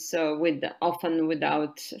solutions often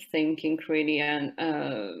without thinking really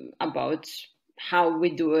about how we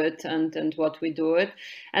do it and what we do it.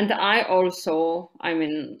 And I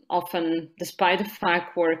mean, often, despite the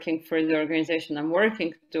fact working for the organization I'm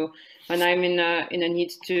working to, when I'm in a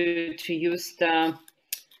need to use the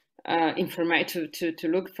information, to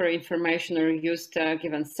look for information or use the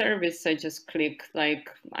given service, I just click like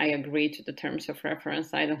I agree to the terms of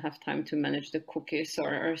reference. I don't have time to manage the cookies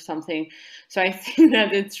or something. So I think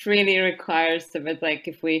that it really requires a bit, like,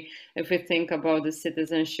 if we think about the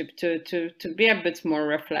citizenship, to be a bit more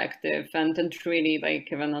reflective and really, like,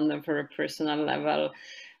 even on a very personal level.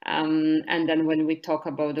 And then when we talk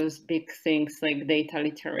about those big things like data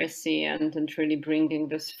literacy and really bringing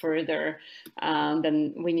this further,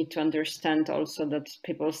 then we need to understand also that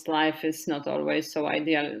people's life is not always so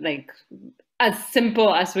ideal, like as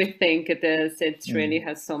simple as we think it is. It really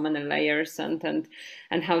has so many layers, and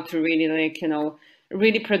how to really, like,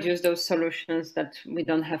 really produce those solutions that we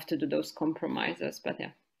don't have to do those compromises. But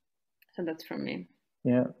yeah, so that's from me.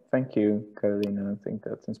 Yeah, thank you, Carolina. I think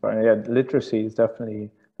that's inspiring. Yeah, literacy is definitely a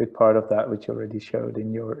big part of that, which you already showed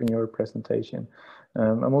in your presentation.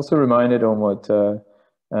 I'm also reminded on what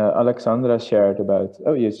Alexandra shared about.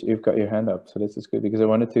 Oh, yes, you've got your hand up, so this is good because I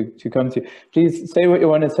wanted to come to you. Please say what you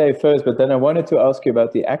want to say first, but then I wanted to ask you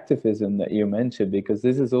about the activism that you mentioned, because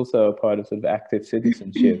this is also a part of sort of active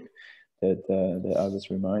citizenship that I was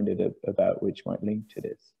reminded about, which might link to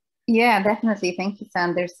this. Yeah, definitely. Thank you,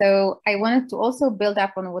 Sander. So I wanted to also build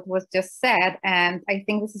up on what was just said. And I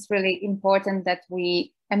think this is really important that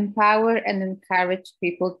we empower and encourage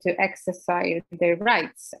people to exercise their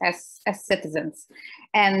rights as citizens.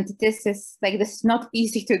 And this is not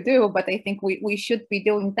easy to do, but I think we should be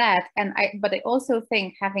doing that. But I also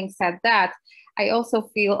think, having said that, I also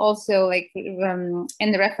feel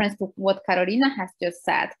in the reference to what Carolina has just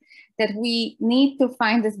said, that we need to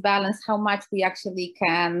find this balance, how much we actually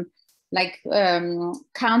can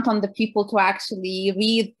count on the people to actually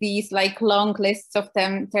read these long lists of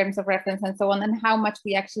terms of reference and so on, and how much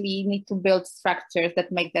we actually need to build structures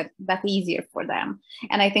that make that easier for them.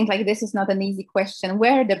 And I think this is not an easy question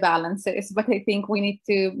where the balance is, but I think we need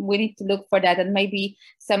to look for that, and maybe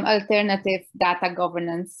some alternative data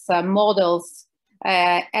governance models,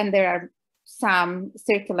 and there are some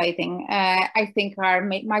circulating, I think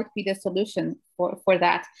might be the solution for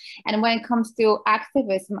that. And when it comes to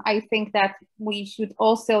activism, I think that we should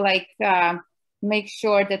also make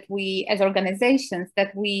sure that we, as organizations,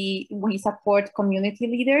 that we support community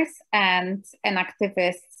leaders and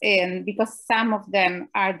activists because some of them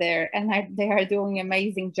are there and they are doing an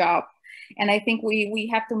amazing job. And I think we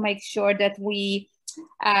have to make sure that we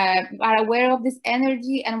are aware of this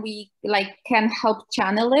energy, and we can help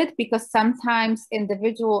channel it, because sometimes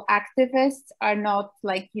individual activists are not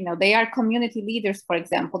they are community leaders, for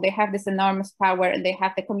example. They have this enormous power and they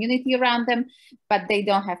have the community around them, but they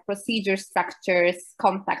don't have procedures, structures,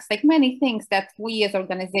 contacts, many things that we as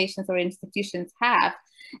organizations or institutions have.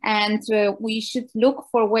 And we should look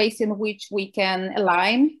for ways in which we can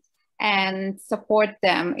align and support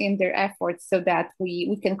them in their efforts, so that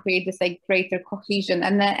we can create this greater cohesion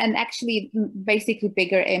and actually basically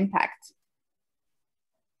bigger impact.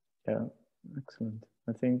 Yeah, excellent.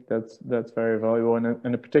 I think that's very valuable,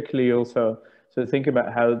 and particularly also to think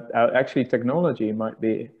about how actually technology might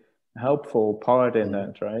be a helpful part in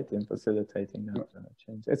that, right, in facilitating that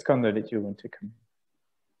change. It's Skander, that you want to come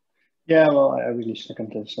in. Yeah, well, I really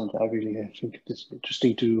second this, and I really think it's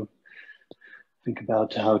interesting to think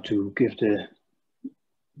about how to give the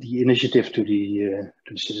initiative to the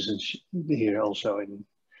citizens here also. And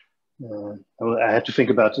I had to think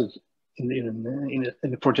about it in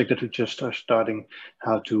the project that we just are starting,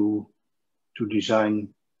 how to design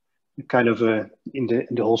kind of in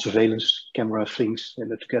the whole surveillance camera things,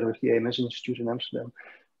 and together with the AMS Institute in Amsterdam,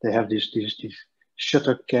 they have these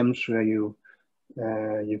shutter cams where you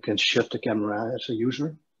can shut the camera as a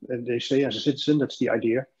user. And they say as a citizen, that's the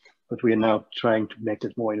idea. But we are now trying to make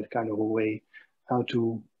that more in a kind of a way, how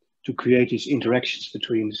to create these interactions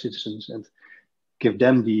between the citizens and give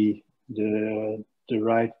them the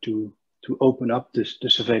right to open up the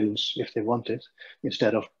surveillance if they want it,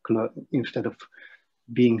 instead of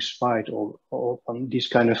being spied or on this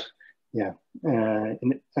kind of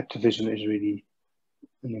activism is really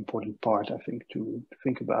an important part, I think, to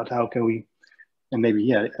think about how can we, and maybe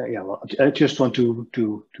well, I just want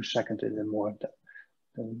to second it and more.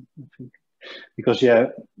 I think, because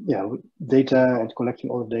data and collecting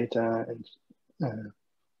all the data, and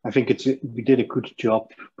I think we did a good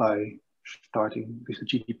job by starting with the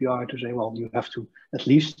GDPR to say, well, you have to at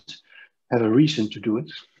least have a reason to do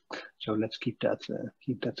it. So let's keep that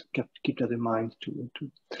in mind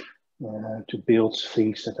to build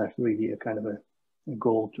things that have really a kind of a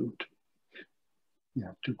goal to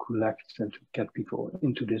collect and to get people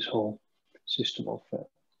into this whole system of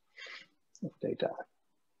data.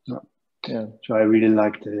 Yeah. So I really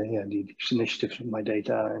like these initiatives of my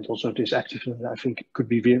data, and also this activism. I think it could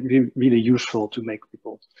be really useful to make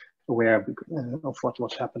people aware of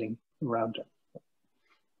what's happening around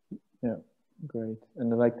them. Yeah, great.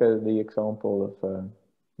 And I like the example of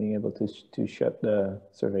being able to shut the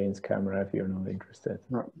surveillance camera if you're not interested.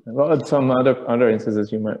 Right. Well, at some other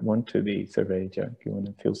instances, you might want to be surveyed. Yeah, if you want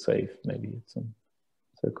to feel safe, maybe in some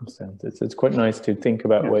circumstances. It's quite nice to think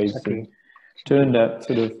about ways to turn that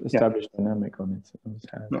sort of established dynamic on its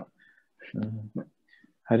head.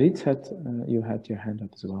 Harit you had your hand up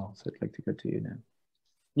as well, so I'd like to go to you now.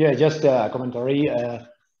 Yeah, just a commentary.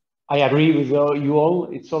 I agree with you all.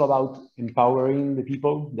 It's all about empowering the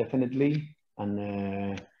people, definitely,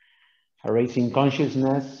 and raising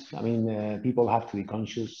consciousness. I mean, people have to be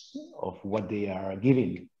conscious of what they are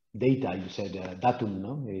giving data. You said datum,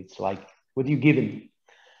 no? It's like, what do you give him?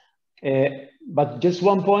 But just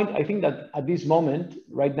one point, I think that at this moment,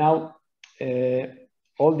 right now,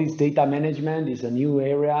 all this data management is a new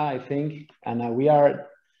area, I think, and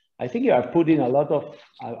I think you are putting a lot of,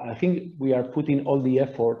 I think we are putting all the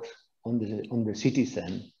effort on the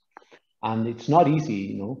citizen, and it's not easy,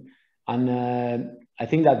 you know, and I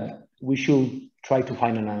think that we should try to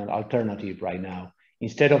find an alternative right now,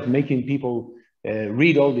 instead of making people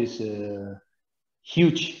read all these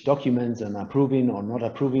huge documents and approving or not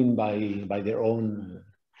approving by their own,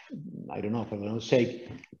 I don't know, for their own sake,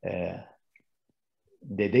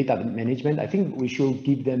 the data management. I think we should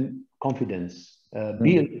give them confidence,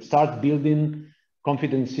 start building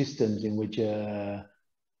confidence systems in which the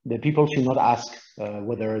people should not ask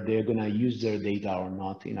whether they're going to use their data or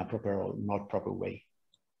not in a proper or not proper way.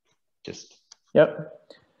 Just. Yep.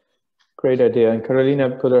 Great idea. And Carolina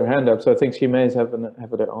put her hand up, so I think she may have an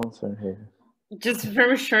answer here. Just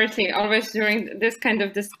very shortly, always during this kind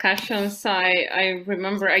of discussions, I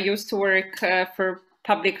remember I used to work for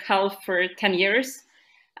public health for 10 years.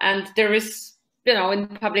 And there is, you know, in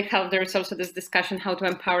public health, there is also this discussion how to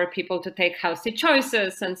empower people to take healthy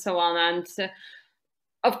choices and so on. And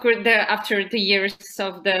of course, after the years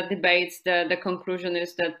of the debates, the conclusion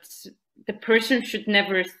is that the person should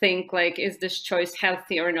never think like, is this choice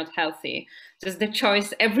healthy or not healthy? Just the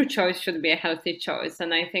choice, every choice should be a healthy choice.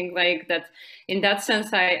 And I think like that, in that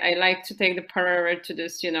sense, I like to take the parallel to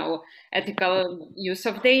this, you know, ethical use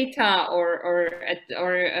of data or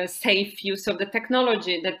a safe use of the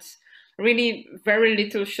technology, that really very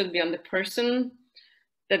little should be on the person,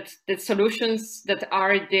 that the solutions that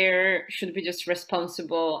are there should be just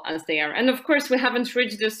responsible as they are. And of course, we haven't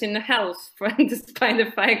reached this in health, despite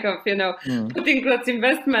the fact of, you know, putting lots of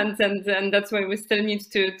investments, and that's why we still need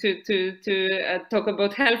to talk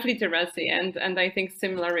about health literacy. And I think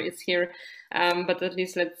similar is here, but at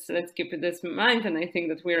least let's keep this in mind. And I think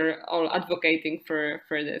that we're all advocating for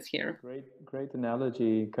this here. Great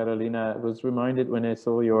analogy, Carolina. I was reminded when I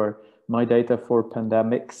saw your My Data for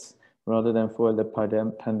Pandemics, rather than for the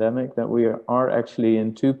pandemic, that we are actually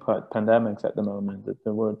in two pandemics at the moment, that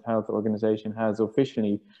the World Health Organization has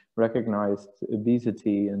officially recognized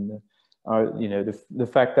obesity, and you know, the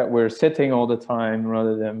fact that we're sitting all the time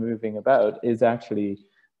rather than moving about is actually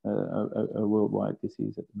a worldwide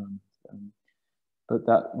disease at the moment. But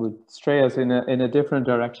that would stray us in a different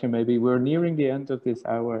direction. Maybe we're nearing the end of this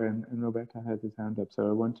hour, and Roberto has his hand up, so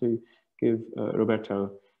I want to give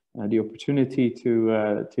Roberto the opportunity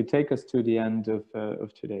to take us to the end of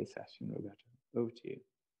today's session. Roberto, over to you.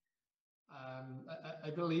 I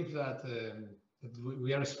believe that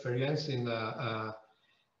we are experiencing a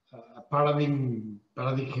paradigm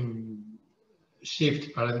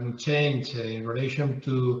shift, paradigm change in relation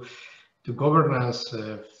to governance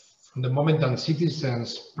from the moment that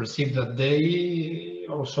citizens perceive that they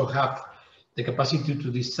also have the capacity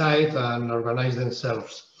to decide and organize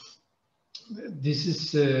themselves. This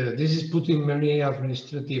is putting many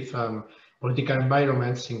administrative political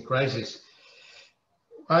environments in crisis.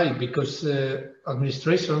 Why? Because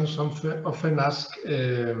administrations often ask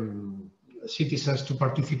citizens to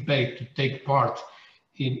participate, to take part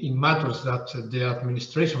in matters that the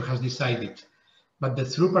administration has decided. But the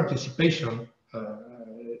true participation,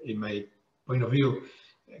 in my point of view,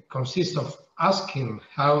 consists of asking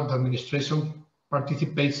how the administration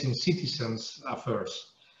participates in citizens' affairs.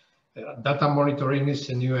 Data monitoring is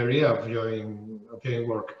a new area of joint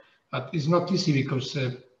work. But it's not easy because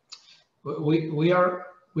we are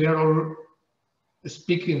all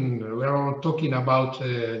speaking, we are all talking about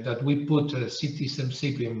that we put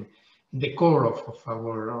citizenship in the core of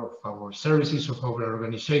our services, of our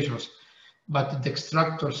organizations. But the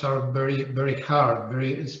extractors are very hard.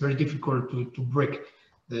 It's very difficult to break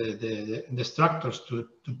the structures to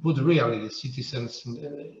put really the citizens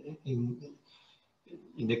in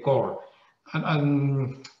the core,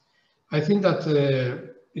 and I think that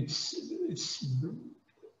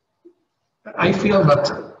I feel that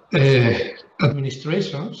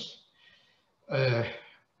administrations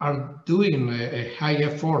are doing a high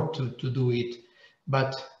effort to do it,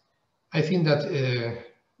 but I think that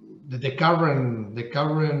the current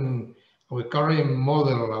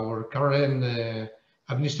model, our current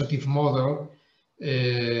administrative model,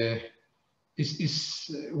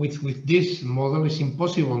 is with this model is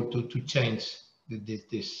impossible to change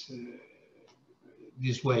this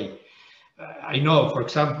way. I know, for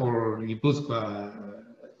example, Gipuzkoa,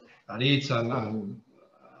 Aritz, and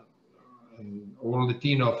all the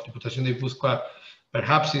team of Diputación de Gipuzkoa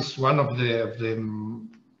perhaps is one of the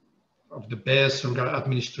best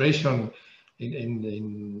administration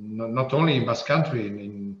not only in Basque Country,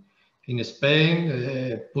 in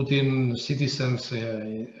Spain, putting citizens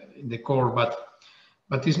in the core,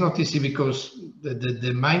 but it's not easy because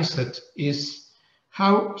the mindset is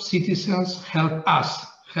how citizens help us,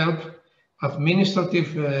 help administrative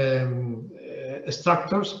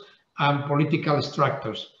structures and political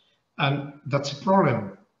structures. And that's a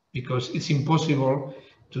problem because it's impossible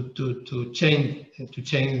to change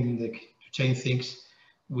things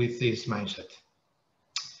with this mindset.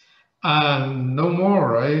 And no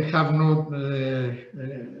more. I have not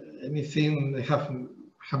anything. I have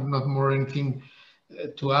not more anything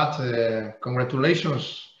to add.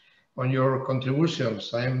 Congratulations on your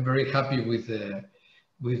contributions. I am very happy with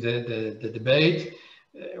the debate.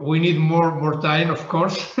 We need more time, of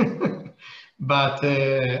course, but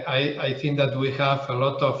I think that we have a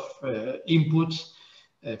lot of inputs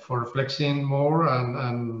for reflecting more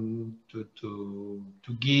and to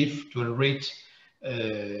give, to enrich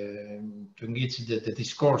the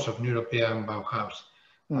discourse of European Bauhaus.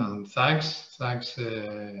 And thanks,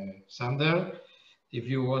 Sander. If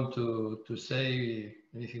you want to say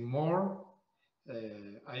anything more,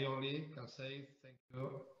 I only can say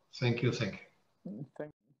thank you.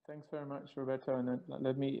 Thanks very much, Roberto. And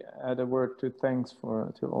let me add a word to thanks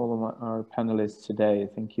to all of our panelists today.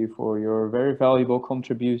 Thank you for your very valuable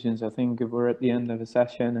contributions. I think if we're at the end of a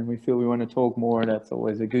session and we feel we want to talk more, that's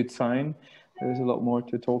always a good sign. There's a lot more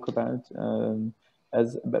to talk about.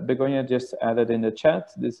 As Begoña just added in the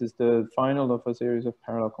chat, this is the final of a series of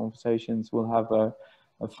parallel conversations. We'll have a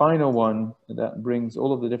final one that brings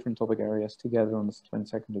all of the different topic areas together on the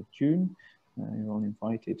 22nd of June. You're all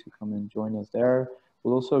invited to come and join us there.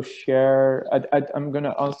 We'll also share, I'm going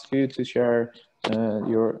to ask you to share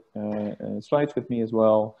your slides with me as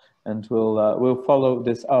well, and we'll follow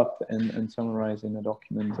this up and summarize in a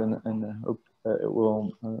document, and I hope it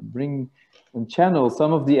will bring and channel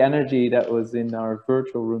some of the energy that was in our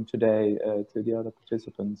virtual room today to the other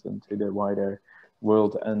participants and to the wider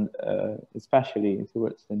world, and especially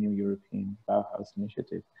towards the new European Bauhaus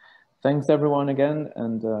initiative. Thanks everyone again,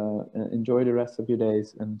 and enjoy the rest of your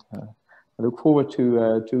days, and I look forward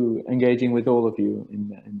to engaging with all of you in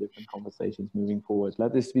different conversations moving forward.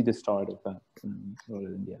 Let this be the start of that rather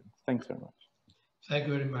than the end. Thanks very much. Thank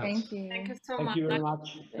you very much. Thank you. Thank you so Thank much. you very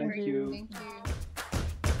much. Thank you. Thank you.